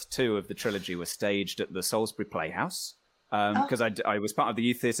 The first 2 of the trilogy were staged at the Salisbury Playhouse. Because I was part of the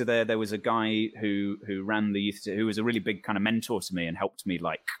youth theatre there. There was a guy who ran the youth theatre, who was a really big kind of mentor to me and helped me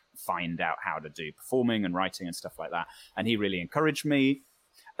like find out how to do performing and writing and stuff like that. And he really encouraged me.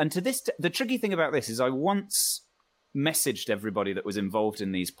 And to this, the tricky thing about this is I once messaged everybody that was involved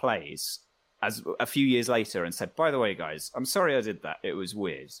in these plays as a few years later and said, by the way, guys, I'm sorry I did that. It was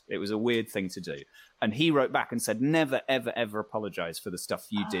weird. It was a weird thing to do. And he wrote back and said, never, ever, ever apologize for the stuff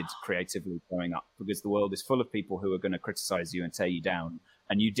you did creatively growing up, because the world is full of people who are going to criticize you and tear you down.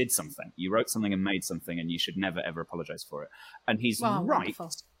 And you did something. You wrote something and made something, and you should never, ever apologize for it. And he's right,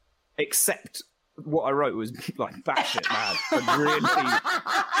 wonderful. Except what I wrote was like batshit mad and really,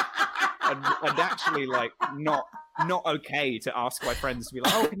 and actually like not okay to ask my friends to be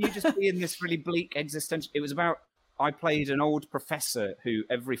like, oh, can you just be in this really bleak existential? It was about, I played an old professor who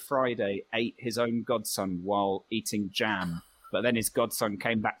every Friday ate his own godson while eating jam, but then his godson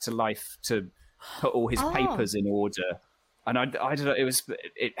came back to life to put all his papers in order. And I don't know,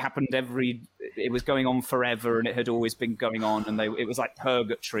 it happened it was going on forever, and it had always been going on, and it was like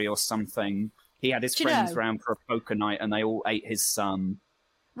purgatory or something. He had his friends round for a poker night, and they all ate his son.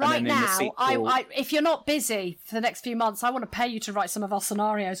 Right now, I if you're not busy for the next few months, I want to pay you to write some of our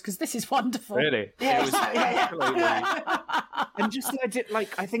scenarios, because this is wonderful. Really? Yeah. It was absolutely. And just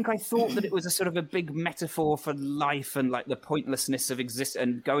I think I thought that it was a sort of a big metaphor for life and like the pointlessness of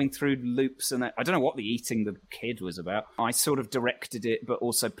and going through loops. And I don't know what the eating the kid was about. I sort of directed it, but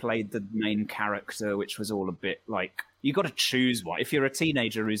also played the main character, which was all a bit like, you got to choose one. If you're a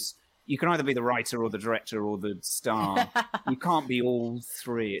teenager you can either be the writer or the director or the star. You can't be all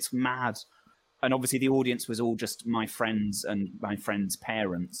 3. It's mad. And obviously the audience was all just my friends and my friends'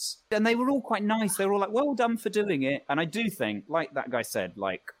 parents. And they were all quite nice. They were all like, well done for doing it. And I do think, like that guy said,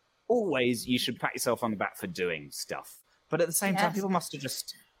 like, always you should pat yourself on the back for doing stuff. But at the same time, people must have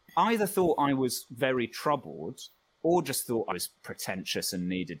just either thought I was very troubled or just thought I was pretentious and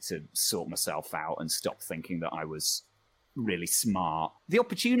needed to sort myself out and stop thinking that I was really smart. The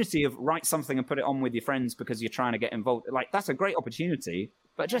opportunity of write something and put it on with your friends because you're trying to get involved, like, that's a great opportunity,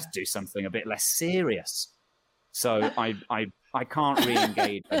 but just do something a bit less serious. So I can't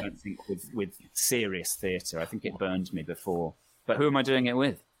re-engage, I don't think, with serious theatre. I think it burned me before. But who am I doing it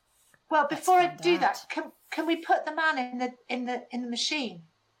with? Well, before I do that, can we put the man in the machine?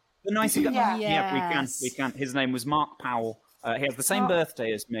 The nice guy. Yeah. We can. His name was Mark Powell. He has the same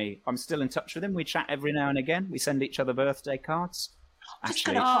birthday as me. I'm still in touch with him. We chat every now and again. We send each other birthday cards.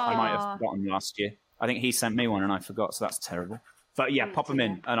 Actually, I might have forgotten last year. I think he sent me one and I forgot, so that's terrible. But yeah, pop him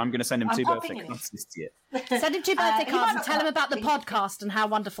in, and I'm going to send him 2 birthday cards this year. Send him 2 birthday cards and tell him about the podcast and how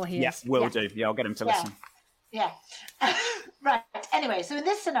wonderful he is. Yes, will do. Yeah, I'll get him to listen. Yeah. Right. Anyway, so in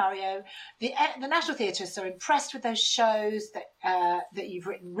this scenario, the National Theatre is so impressed with those shows that you've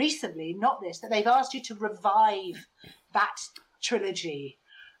written recently, not this, that they've asked you to revive that trilogy.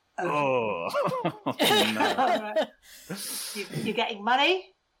 No. You're getting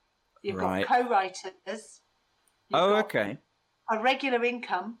money. You've got co-writers. Okay. A regular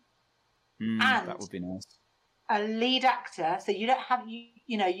income. And that would be nice. A lead actor. So you don't have you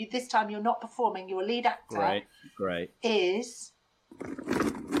this time you're not performing. Your lead actor. Great. Is.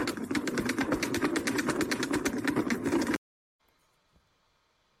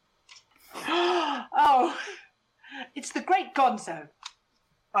 Oh, it's the Great Gonzo.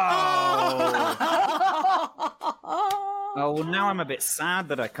 Oh. Oh, well, now I'm a bit sad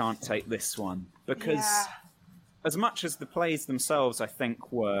that I can't take this one, because as much as the plays themselves, I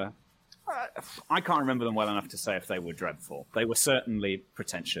think, were... I can't remember them well enough to say if they were dreadful. They were certainly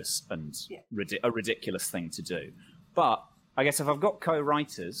pretentious and a ridiculous thing to do. But I guess if I've got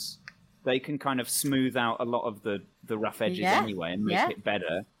co-writers, they can kind of smooth out a lot of the rough edges anyway and make it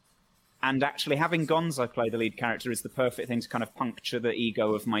better. And actually, having Gonzo play the lead character is the perfect thing to kind of puncture the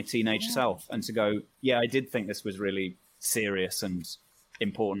ego of my teenage self and to go, yeah, I did think this was really serious and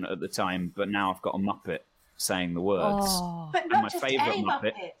important at the time, but now I've got a Muppet saying the words. But not just any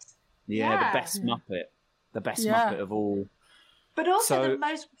Muppet. The best Muppet. The best Muppet of all. But also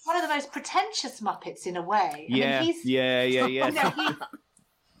one of the most pretentious Muppets in a way. Yeah, He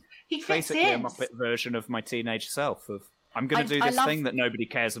fits basically in. a Muppet version of my teenage self of, I'm going to do this thing that nobody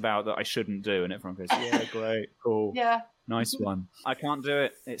cares about that I shouldn't do. And everyone goes, yeah, great, cool. Yeah. Nice one. I can't do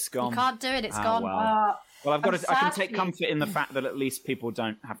it. It's gone. You can't do it. It's gone. Well, I've got I can take comfort in the fact that at least people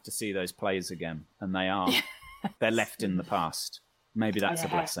don't have to see those plays again. And they are. They're left in the past. Maybe that's a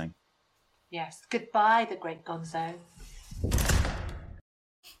blessing. Yes. Goodbye, the great Gonzo.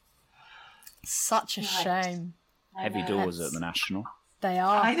 Such a shame. Heavy doors at the National. They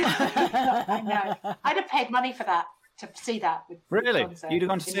are. I know. I'd have paid money for that, to see that. Really? Gonzo You'd have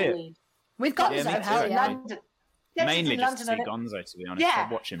gone to see it? With Gonzo, hell yeah. London. Mainly just to see Gonzo, to be honest. Yeah,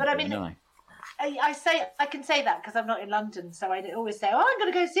 I watch him, but I mean, I can say that because I'm not in London, so I always say, I'm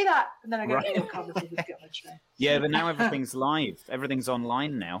going to go see that, and then I go, I can't bother to get on the train. Yeah, but now everything's live. Everything's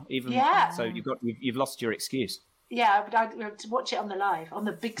online now. So you've lost your excuse. Yeah, but I to watch it on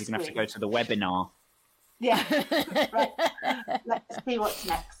the big screen. You're going to have to go to the webinar. Yeah. Right. Let's see what's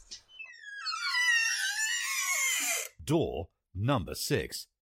next. Door number 6.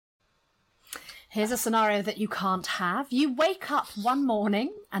 Here's a scenario that you can't have. You wake up one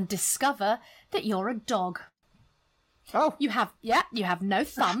morning and discover that you're a dog. Oh. You have no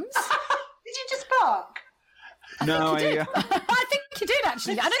thumbs. Did you just bark? No, I think you did,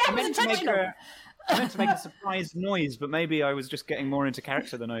 actually. I don't think it was intentional. I meant to make a surprised noise, but maybe I was just getting more into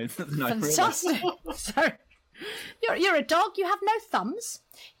character than I realised. Fantastic. So, you're a dog. You have no thumbs.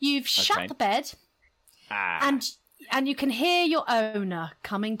 You've shut the bed, and you can hear your owner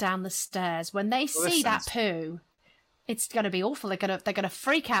coming down the stairs. When they see that poo, it's going to be awful. They're going to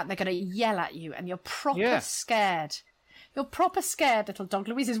freak out. They're going to yell at you, and you're proper scared. You're proper scared, little dog.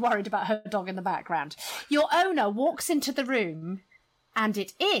 Louise is worried about her dog in the background. Your owner walks into the room, and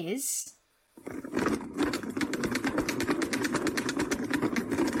it is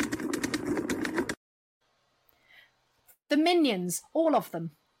the Minions, all of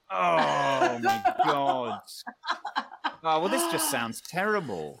them. Oh my god. Oh, well, this just sounds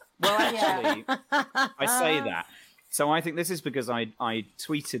terrible. Well, actually, I say that. So I think this is because I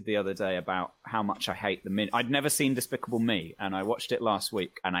tweeted the other day about how much I hate the Minions. I'd never seen Despicable Me, and I watched it last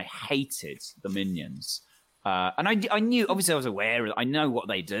week, and I hated the Minions. And I knew, obviously I was aware, I know what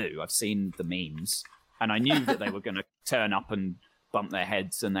they do. I've seen the memes, and I knew that they were going to turn up and bump their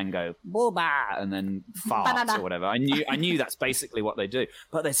heads and then go booba and then fart or whatever. I knew that's basically what they do.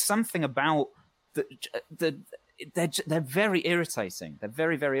 But there's something about they're very irritating. They're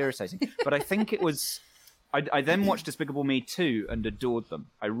very, very irritating. But I think it was. I then watched Despicable Me 2 and adored them.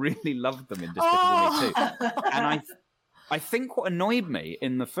 I really loved them in Despicable Me 2. And I think what annoyed me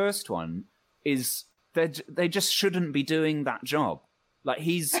in the first one is they just shouldn't be doing that job. Like,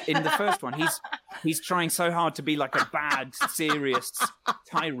 he's in the first one, he's trying so hard to be like a bad, serious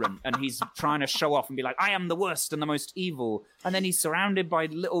tyrant, and he's trying to show off and be like, I am the worst and the most evil. And then he's surrounded by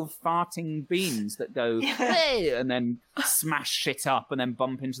little farting beans that go, hey, and then smash shit up and then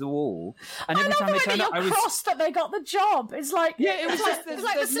bump into the wall. And every time they turn up, I was crossed that they got the job. It's like, it was just it's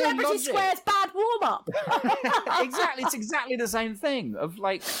like the Celebrity Square's bad warm up. Exactly, it's exactly the same thing. Of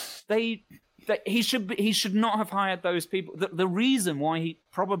like he should not have hired those people. The reason why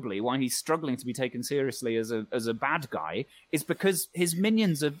he's struggling to be taken seriously as a bad guy is because his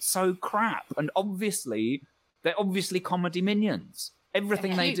minions are so crap, and they're obviously comedy minions.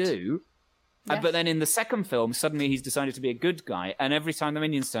 Everything they do. Yes. But then in the second film, suddenly he's decided to be a good guy, and every time the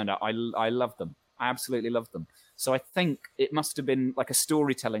minions turned up, I love them. I absolutely love them. So I think it must have been like a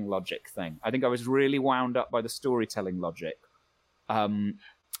storytelling logic thing. I think I was really wound up by the storytelling logic.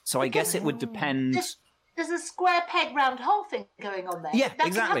 So I guess it would depend. There's a square peg round hole thing going on there. Yeah,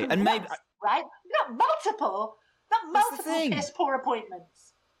 exactly. And maybe right, not multiple piss poor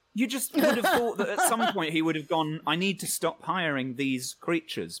appointments. You just would have thought that at some point he would have gone, I need to stop hiring these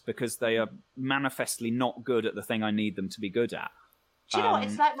creatures because they are manifestly not good at the thing I need them to be good at. Do you know what?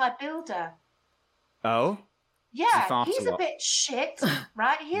 It's like my builder. Oh? Yeah, he's a bit shit,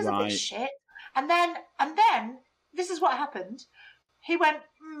 right? He's a bit shit. And then this is what happened. He went,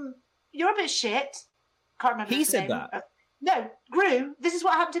 you're a bit shit. Can't remember his name. He said that? No, Gru. This is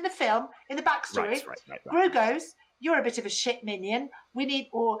what happened in the film, in the backstory. Right. Gru goes, you're a bit of a shit minion.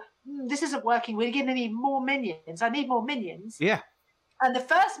 This isn't working. We're going to need more minions. I need more minions. Yeah. And the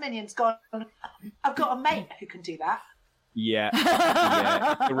first minion's gone, I've got a mate who can do that. Yeah.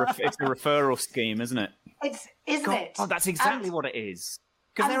 It's a referral scheme, isn't it? Isn't it? Oh, that's exactly what it is.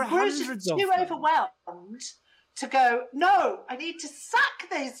 Because there are Bruce hundreds is of too them. overwhelmed to go, no, I need to sack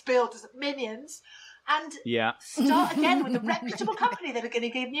these builders of minions and start again with a reputable company that are going to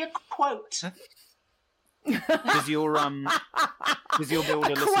give me a quote. Does your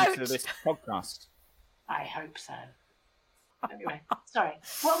builder listen to this podcast? I hope so. Anyway, sorry.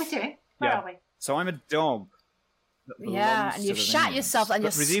 What are we doing? Where are we? So I'm a dog. And you've shat yourself and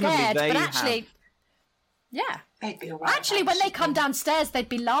you're scared, but actually, they'd be all right. Actually, when they come downstairs, they'd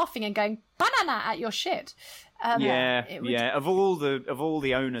be laughing and going banana at your shit. Of all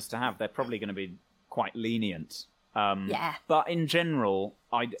the owners to have, they're probably going to be quite lenient. But in general,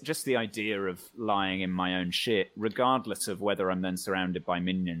 just the idea of lying in my own shit, regardless of whether I'm then surrounded by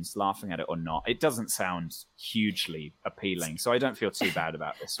minions laughing at it or not, it doesn't sound hugely appealing. So I don't feel too bad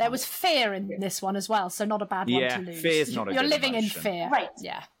about this. There was fear in this one as well, so not a bad one to lose. Fear's not a You're good living emotion. in fear, right?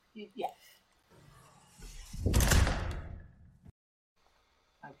 Yeah.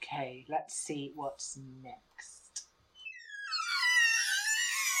 Okay, let's see what's next.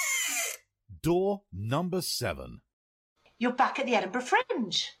 Door number 7. You're back at the Edinburgh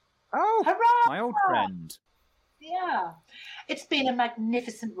Fringe. Oh, hurrah! My old friend. Yeah. It's been a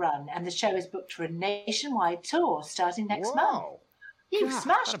magnificent run, and the show is booked for a nationwide tour starting next month. You've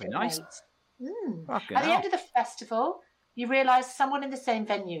smashed that'd it, be nice. mate. Fucking At the end of the festival, you realise someone in the same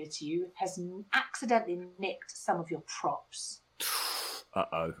venue as you has accidentally nicked some of your props.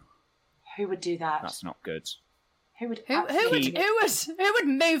 Uh-oh. Who would do that? That's not good. Who would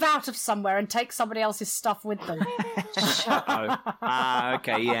move out of somewhere and take somebody else's stuff with them? Okay,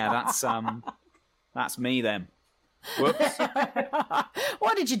 yeah, that's me then. Whoops.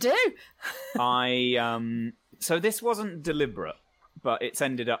 What did you do? So this wasn't deliberate, but it's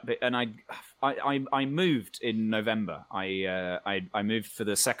ended up, and I moved in November. I moved for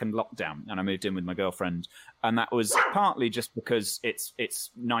the second lockdown, and I moved in with my girlfriend, and that was partly just because it's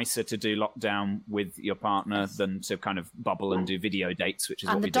nicer to do lockdown with your partner than to kind of bubble and do video dates, which is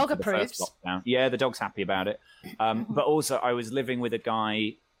what we did for the first lockdown. Yeah, the dog's happy about it. But also, I was living with a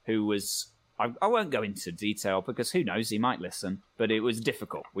guy who was. I won't go into detail because who knows, he might listen, but it was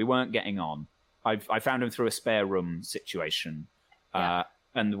difficult. We weren't getting on. I found him through a spare room situation.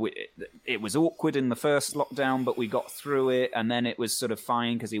 And it was awkward in the first lockdown, but we got through it. And then it was sort of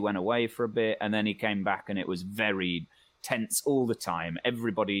fine because he went away for a bit. And then he came back and it was very tense all the time.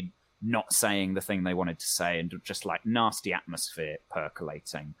 Everybody not saying the thing they wanted to say and just like nasty atmosphere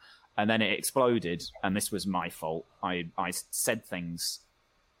percolating. And then it exploded. And this was my fault. I said things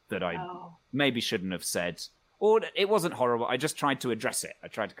that I maybe shouldn't have said. Or it wasn't horrible. I just tried to address it. I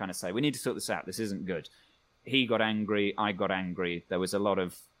tried to kind of say, we need to sort this out. This isn't good. He got angry. I got angry. There was a lot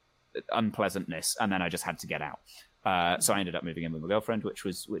of unpleasantness. And then I just had to get out. So I ended up moving in with my girlfriend, which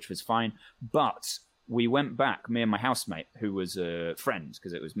was fine. But we went back, me and my housemate, who was a friend,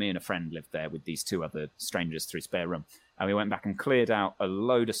 because it was me and a friend lived there with these two other strangers through spare room. And we went back and cleared out a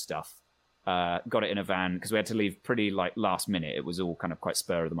load of stuff. Got it in a van because we had to leave pretty like last minute. It was all kind of quite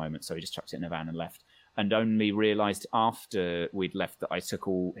spur of the moment. So we just chucked it in a van and left. And only realised after we'd left that I took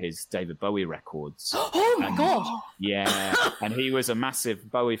all his David Bowie records. Oh my God! Yeah, and he was a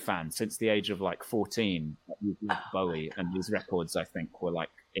massive Bowie fan since the age of like 14. He loved Bowie, and his records, I think, were like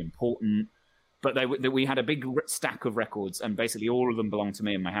important. But we had a big stack of records, and basically all of them belonged to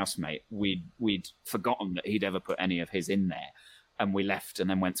me and my housemate. We'd forgotten that he'd ever put any of his in there, and we left and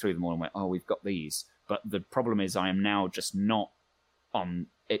then went through them all and went, "Oh, we've got these." But the problem is, I am now just not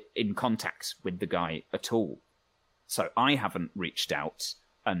in contact with the guy at all. So I haven't reached out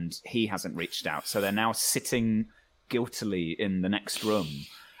and he hasn't reached out. So they're now sitting guiltily in the next room.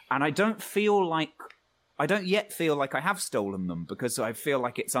 And I don't yet feel like I have stolen them because I feel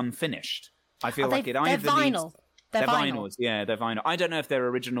like it's unfinished. I feel like it either they're vinyl. needs... They're vinyls. Yeah, they're vinyl. I don't know if they're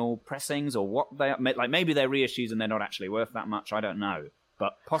original pressings or what they are. Like maybe they're reissues and they're not actually worth that much. I don't know.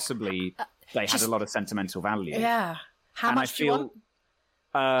 But possibly they had a lot of sentimental value. Yeah. How much do you want?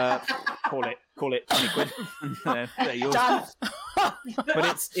 Call it 20 quid. They're yours. Done.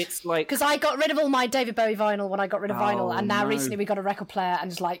 But it's like because I got rid of all my David Bowie vinyl when I got rid of vinyl, and now recently we got a record player,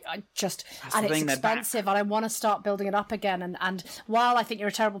 and it's like it's expensive, and I want to start building it up again. And while I think you're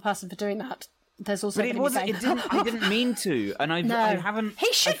a terrible person for doing that, there's also I didn't mean to, and I haven't.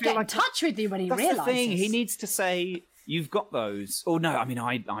 He should get in touch with you when he realises. That's the thing. He needs to say, "You've got those." Or no, I mean,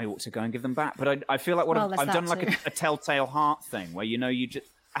 I ought to go and give them back. But I feel like I've done like a telltale heart thing where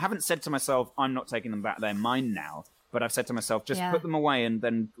I haven't said to myself, "I'm not taking them back. They're mine now." But I've said to myself, just put them away and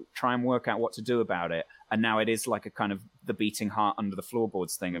then try and work out what to do about it. And now it is like a kind of the beating heart under the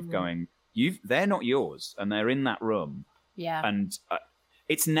floorboards thing of going, they're not yours, and they're in that room. Yeah. And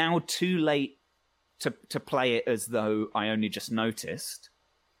it's now too late to play it as though I only just noticed.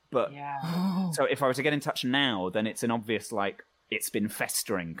 But so if I were to get in touch now, then it's an obvious, like, it's been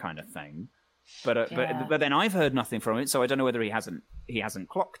festering kind of thing. But then I've heard nothing from it, so I don't know whether he hasn't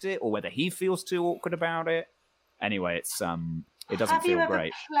clocked it or whether he feels too awkward about it. Anyway, it doesn't feel great. Have you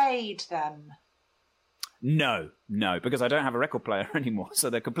ever played them? No, because I don't have a record player anymore,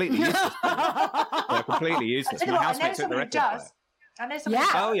 so they're completely useless. They're completely useless. My housemate took the record player. I know somebody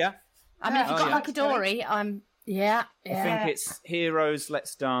does. Oh, yeah. I mean, if you've got Hunky Dory, I think it's Heroes,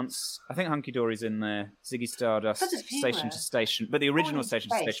 Let's Dance. I think Hunky Dory's in there. Ziggy Stardust, Station to Station. But the original Station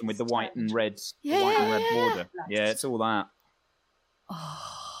to Station with the white and red border. Yeah, it's all that.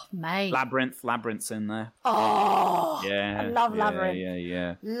 Oh, mate. Labyrinth's in there. Oh, yeah. I love Labyrinth.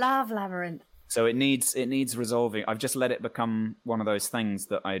 Yeah. Love Labyrinth. So it needs resolving. I've just let it become one of those things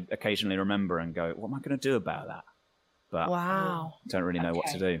that I occasionally remember and go, what am I going to do about that? But I don't really know what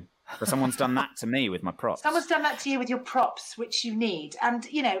to do. But someone's done that to me with my props. Someone's done that to you with your props, which you need. And,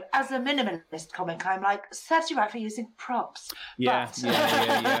 you know, as a minimalist comic, I'm like, serves you right for using props. Yeah.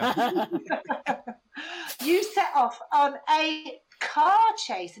 You set off on a car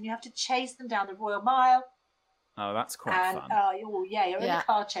chase and you have to chase them down the Royal Mile. Oh, that's quite fun. You're in a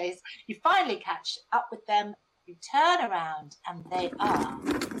car chase. You finally catch up with them. You turn around and they are...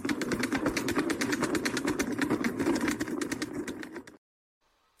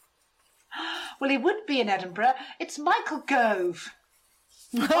 Well, he would be in Edinburgh. It's Michael Gove.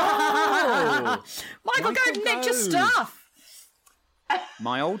 Oh, Michael Gove nicked your stuff.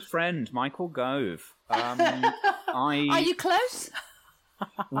 My old friend, Michael Gove. Are you close?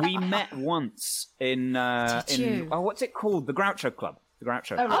 We met once in what's it called? The Groucho Club. The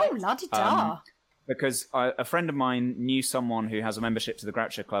Groucho Club. Oh, la-di-da. Because a friend of mine knew someone who has a membership to the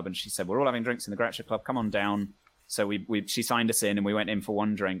Groucho Club, and she said, we're all having drinks in the Groucho Club, come on down. So she signed us in and we went in for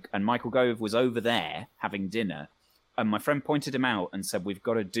one drink, and Michael Gove was over there having dinner, and my friend pointed him out and said, we've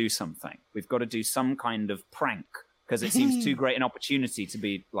got to do something. We've got to do some kind of prank, because it seems too great an opportunity to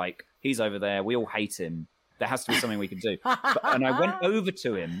be like, he's over there, we all hate him. There has to be something we can do. And I went over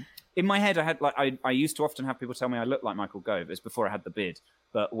to him. In my head, I had I used to often have people tell me I look like Michael Gove. It was before I had the beard.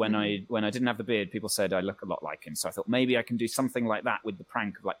 But when I didn't have the beard, people said I look a lot like him. So I thought maybe I can do something like that with the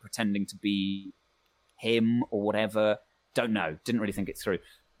prank of like pretending to be him or whatever. Don't know. Didn't really think it through.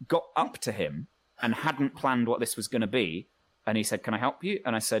 Got up to him and hadn't planned what this was going to be. And he said, can I help you?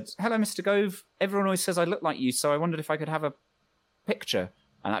 And I said, hello, Mr. Gove. Everyone always says I look like you, so I wondered if I could have a picture.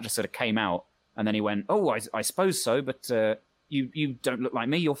 And that just sort of came out. And then he went, oh, I suppose so, but you don't look like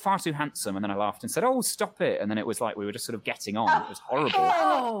me. You're far too handsome. And then I laughed and said, oh, stop it. And then it was like we were just sort of getting on. It was horrible.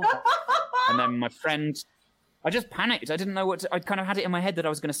 Oh. And then my friend... I just panicked. I didn't know what to... I kind of had it in my head that I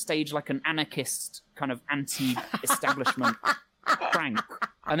was going to stage like an anarchist kind of anti-establishment prank.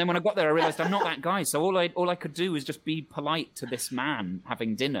 And then when I got there, I realised I'm not that guy. So all I could do was just be polite to this man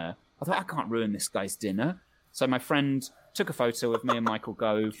having dinner. I thought, I can't ruin this guy's dinner. So my friend took a photo of me and Michael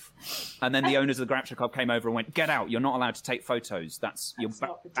Gove. And then the owners of the Groucho Club came over and went, get out. You're not allowed to take photos. You're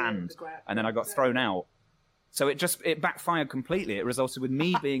banned. And then I got thrown out. So it backfired completely. It resulted with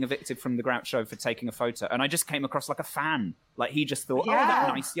me being evicted from the Groucho for taking a photo. And I just came across like a fan. Like he just thought, oh, that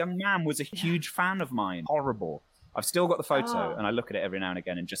nice young man was a huge fan of mine. Horrible. I've still got the photo and I look at it every now and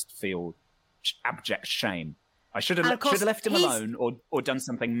again and just feel abject shame. I should have left him alone or done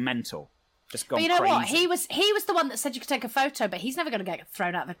something mental. Just gone crazy. But you know what? He was the one that said you could take a photo, but he's never going to get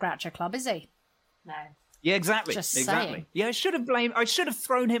thrown out of the Groucho Club, is he? No. Yeah, exactly. Just exactly. saying. Yeah, I should have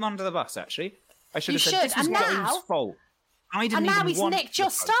thrown him under the bus, actually. I should have said, this was Gove's fault. I didn't and now even he's want nicked your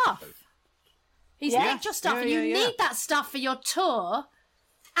stuff. He's nicked your stuff, and you need that stuff for your tour.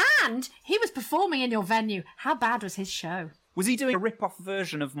 And he was performing in your venue. How bad was his show? Was he doing a rip-off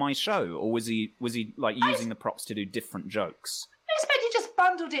version of my show, or was he like using the props to do different jokes? I expect he just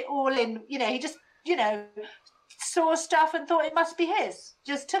bundled it all in. You know, he just saw stuff and thought it must be his.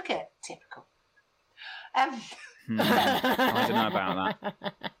 Just took it. Typical. I don't know about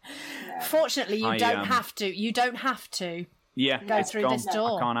that. Fortunately, you don't have to. You don't have to. Yeah, go through this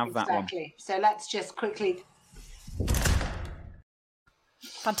door. I can't have that one. Exactly. So let's just quickly.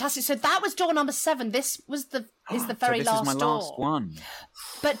 Fantastic. So that was door number 7. This was the very last door. This is my last one.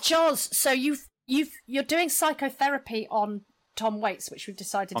 But Joz, so you're doing psychotherapy on Tom Waits, which we've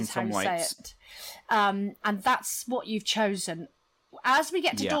decided is how you say it. And that's what you've chosen. As we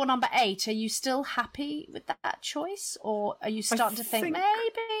get to door number 8, are you still happy with that choice, or are you starting to think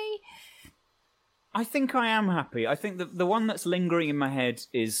maybe? I think I am happy. I think the one that's lingering in my head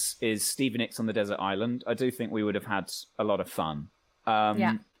is Stevie Nicks on the Desert Island. I do think we would have had a lot of fun.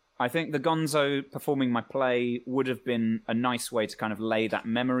 I think the Gonzo performing my play would have been a nice way to kind of lay that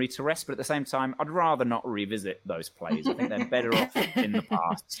memory to rest, but at the same time, I'd rather not revisit those plays. I think they're better off in the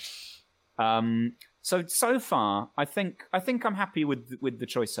past. So far, I think I'm happy with the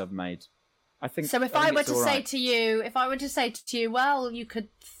choice I've made. If I were to say to you, well, you could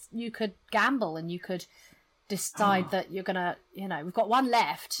gamble and you could decide that you're gonna, we've got one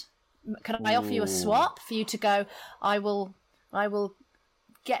left. Can I offer you a swap for you to go? I will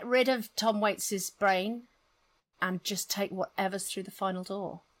get rid of Tom Waits's brain and just take whatever's through the final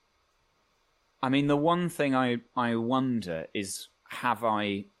door. I mean, the one thing I wonder is, have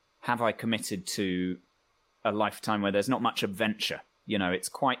I committed to a lifetime where there's not much adventure? It's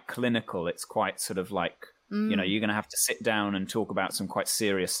quite clinical. It's quite sort of like, you're going to have to sit down and talk about some quite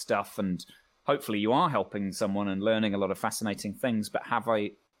serious stuff, and hopefully you are helping someone and learning a lot of fascinating things. But have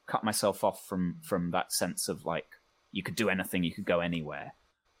I cut myself off from that sense of like, you could do anything, you could go anywhere?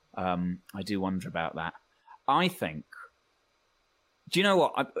 I do wonder about that. I think, do you know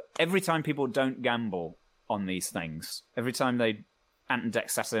what? Every time people don't gamble on these things, every time they Ant and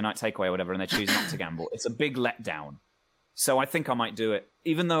Dec's Saturday Night Takeaway or whatever, and they choose not to gamble, it's a big letdown. So I think I might do it,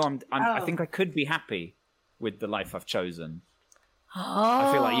 even though I think I could be happy with the life I've chosen.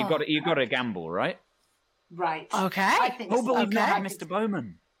 I feel like you got to gamble, right? Right. Okay. I think but we've not had Mr.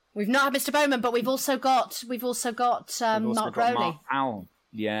 Bowman. We've not had Mr. Bowman, but we've also got Mark Rowley. Mark Powell.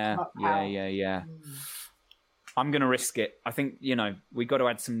 Yeah. I'm going to risk it. I think, we got to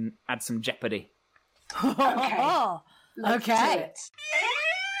add some jeopardy. Okay. Let's do it.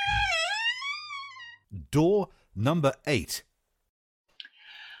 Door number 8.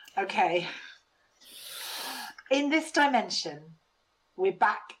 Okay. In this dimension, we're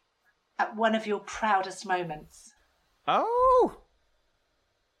back at one of your proudest moments. Oh!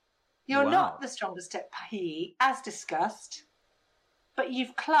 You're not the strongest at PE, as discussed, but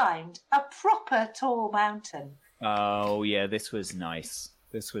you've climbed a proper tall mountain. Oh, yeah, this was nice.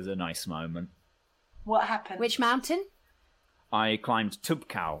 This was a nice moment. What happened? Which mountain? I climbed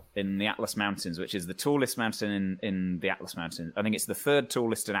Tubkal in the Atlas Mountains, which is the tallest mountain in the Atlas Mountains. I think it's the 3rd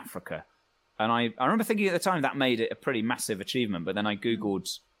tallest in Africa. And I remember thinking at the time that made it a pretty massive achievement, but then I Googled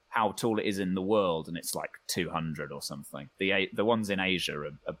how tall it is in the world, and it's like 200 or something. The ones in Asia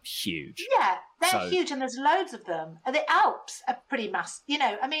are huge. Yeah, they're huge, and there's loads of them. And the Alps are pretty massive.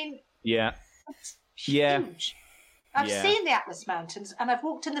 Yeah. It's huge. Yeah. I've seen the Atlas Mountains, and I've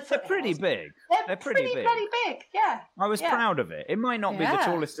walked in the foothills. They're pretty big. They're pretty bloody big, yeah. I was proud of it. It might not be the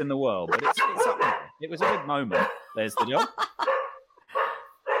tallest in the world, but it's up there. It was a big moment. There's the job.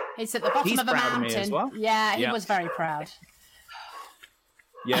 He's at the bottom of a mountain. Of me as well. Yeah, he was very proud.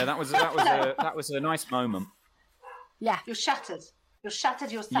 Yeah, that was a nice moment. Yeah. You're shattered. You're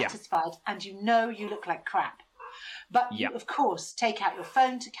satisfied, and you know you look like crap. But you, of course, take out your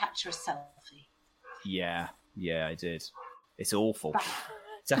phone to capture a selfie. Yeah, I did. It's awful.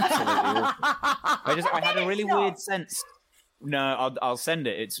 It's absolutely awful. I had a really weird sense. No, I'll send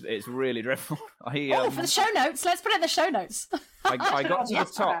it. It's really dreadful. For the show notes. Let's put it in the show notes. I got to the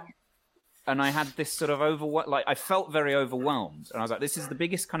top, and I had this sort of I felt very overwhelmed, and I was like, "This is the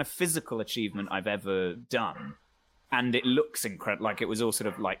biggest kind of physical achievement I've ever done." And it looks incredible. Like it was all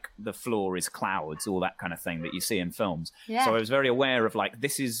sort of like the floor is clouds, all that kind of thing that you see in films. Yeah. So I was very aware of like,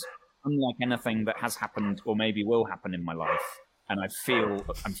 this is unlike anything that has happened or maybe will happen in my life. And I'm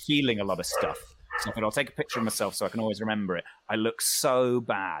feeling a lot of stuff. So I thought I'll take a picture of myself so I can always remember it. I look so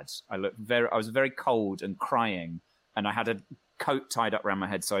bad. I was very cold and crying, and I had a coat tied up around my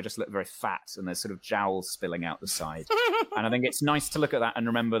head, so I just looked very fat, and there's sort of jowls spilling out the side. And I think it's nice to look at that and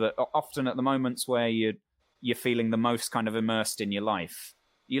remember that often at the moments where you're feeling the most kind of immersed in your life,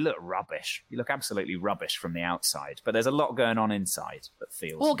 you look rubbish. You look absolutely rubbish from the outside, but there's a lot going on inside that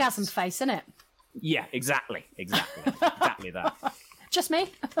feels orgasm nice. Face, isn't it? Yeah, exactly exactly that. Just me.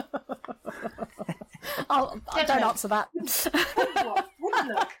 I don't answer that. Wouldn't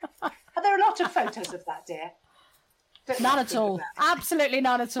look. Are there a lot of photos of that, dear? None at all. Absolutely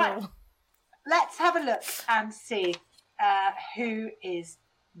none at all. Right. Let's have a look and see who is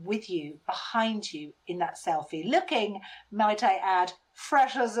with you, behind you in that selfie. Looking, might I add,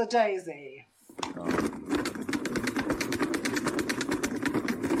 fresh as a daisy.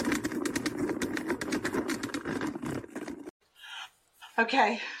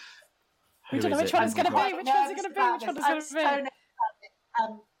 Okay. We don't know which one it's going to be. Which one's it going to be?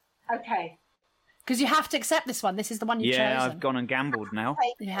 Okay. Because you have to accept this one. This is the one you've chosen. Yeah, I've gone and gambled now.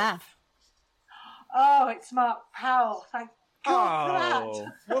 You have. Oh, it's Mark Powell. Oh,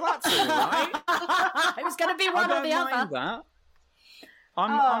 well, that's all right. It was going to be one or the other. That.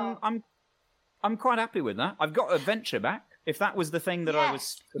 I'm quite happy with that. I've got adventure back. If that was the thing that I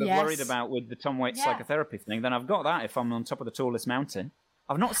was sort of worried about with the Tom Waits psychotherapy thing, then I've got that if I'm on top of the tallest mountain.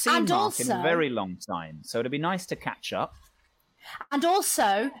 I've not seen Mark in a very long time, so it'd be nice to catch up. And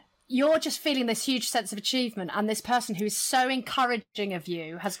also, you're just feeling this huge sense of achievement, and this person who is so encouraging of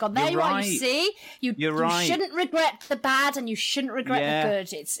you has gone, there you are, you see? You shouldn't regret the bad and you shouldn't regret the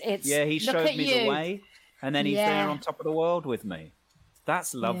good. It's he showed me the way, and then he's there on top of the world with me.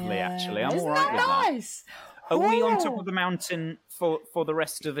 That's lovely, actually. I'm all right with that. Are we on top of the mountain for the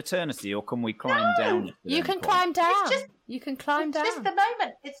rest of eternity, or can we climb down? You can climb down. You can climb down. It's just the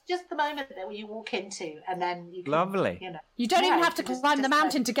moment. It's just the moment that you walk into, and then you can, lovely. You don't even have to climb the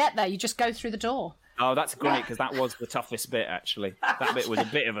mountain to get there. You just go through the door. Oh, that's great, because that was the toughest bit, actually. That bit was a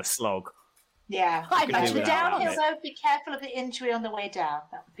bit of a slog. Yeah. The downhill, though, be careful of the injury on the way down.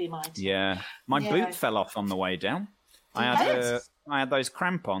 That would be my tip. Yeah. My boot fell off on the way down. I had those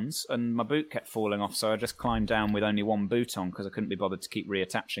crampons, and my boot kept falling off, so I just climbed down with only one boot on because I couldn't be bothered to keep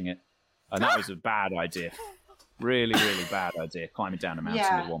reattaching it. And that was a bad idea. Really, really bad idea, climbing down a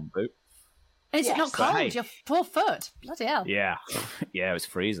mountain with one boot. Is it not cold? Hey, you're 4 foot. Bloody hell. Yeah. Yeah, it was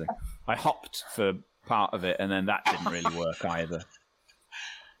freezing. I hopped for part of it, and then that didn't really work either.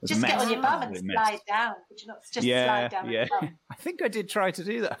 Just get on your bum and slide down. Would you not just slide down on your bum? I think I did try to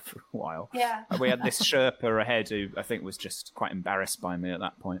do that for a while. Yeah. We had this Sherpa ahead who I think was just quite embarrassed by me at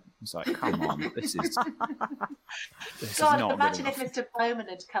that point. I was like, come on, this is not imagine if Mr. Bowman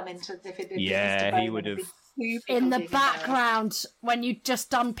had come into if it he would have. In the background, when you'd just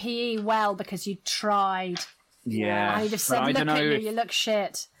done PE well because you tried. Yeah. And he'd have said, look at you, you look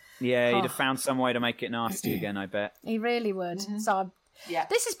shit. Yeah, he'd have found some way to make it nasty again, I bet. He really would. Mm-hmm. So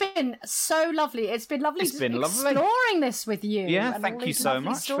this has been so lovely. It's been lovely exploring this with you. Yeah, thank you so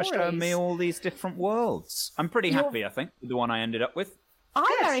much for showing me all these different worlds. I'm pretty happy, I think, with the one I ended up with. I'm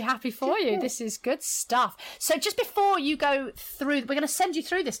very happy for you. This is good stuff. So just before you go through, we're going to send you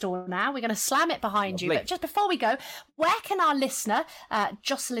through this door now. We're going to slam it behind you. But just before we go, where can our listener,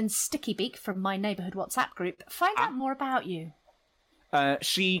 Jocelyn Stickybeak from My Neighbourhood WhatsApp group, find out more about you?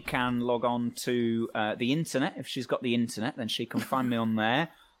 She can log on to the internet. If she's got the internet, then she can find me on there.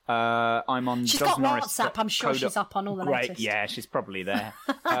 I'm on She's Joz got Norris. WhatsApp. I'm sure she's up on all the latest. Yeah, she's probably there.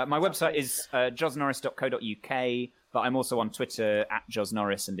 My website is joznorris.co.uk, but I'm also on Twitter at Joz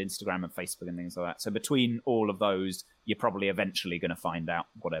Norris and Instagram and Facebook and things like that. So between all of those, you're probably eventually going to find out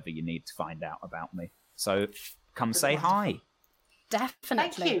whatever you need to find out about me. So come say hi.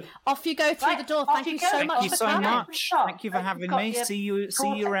 Definitely. Thank you. Off you go through the door. Thank you so much for coming. Thank you for having me. See you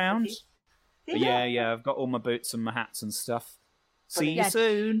around. Yeah. I've got all my boots and my hats and stuff. See you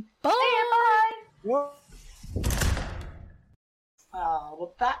soon. Bye. Bye. Oh,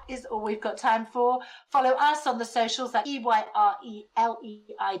 well, that is all we've got time for. Follow us on the socials at EYRELEIGH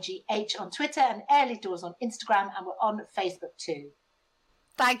on Twitter and Early Doors on Instagram, and we're on Facebook too.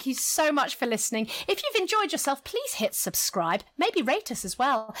 Thank you so much for listening. If you've enjoyed yourself, please hit subscribe, maybe rate us as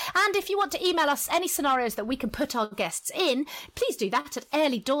well. And if you want to email us any scenarios that we can put our guests in, please do that at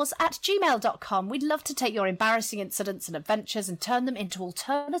earlydoors@gmail.com. We'd love to take your embarrassing incidents and adventures and turn them into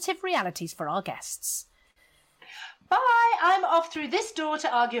alternative realities for our guests. Bye. I'm off through this door to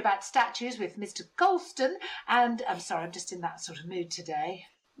argue about statues with Mr. Colston. And I'm sorry, I'm just in that sort of mood today.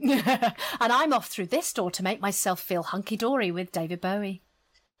 And I'm off through this door to make myself feel hunky-dory with David Bowie.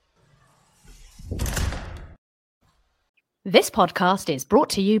 This podcast is brought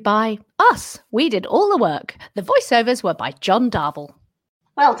to you by us. We did all the work. The voiceovers were by John Darvel.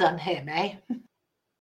 Well done him, eh?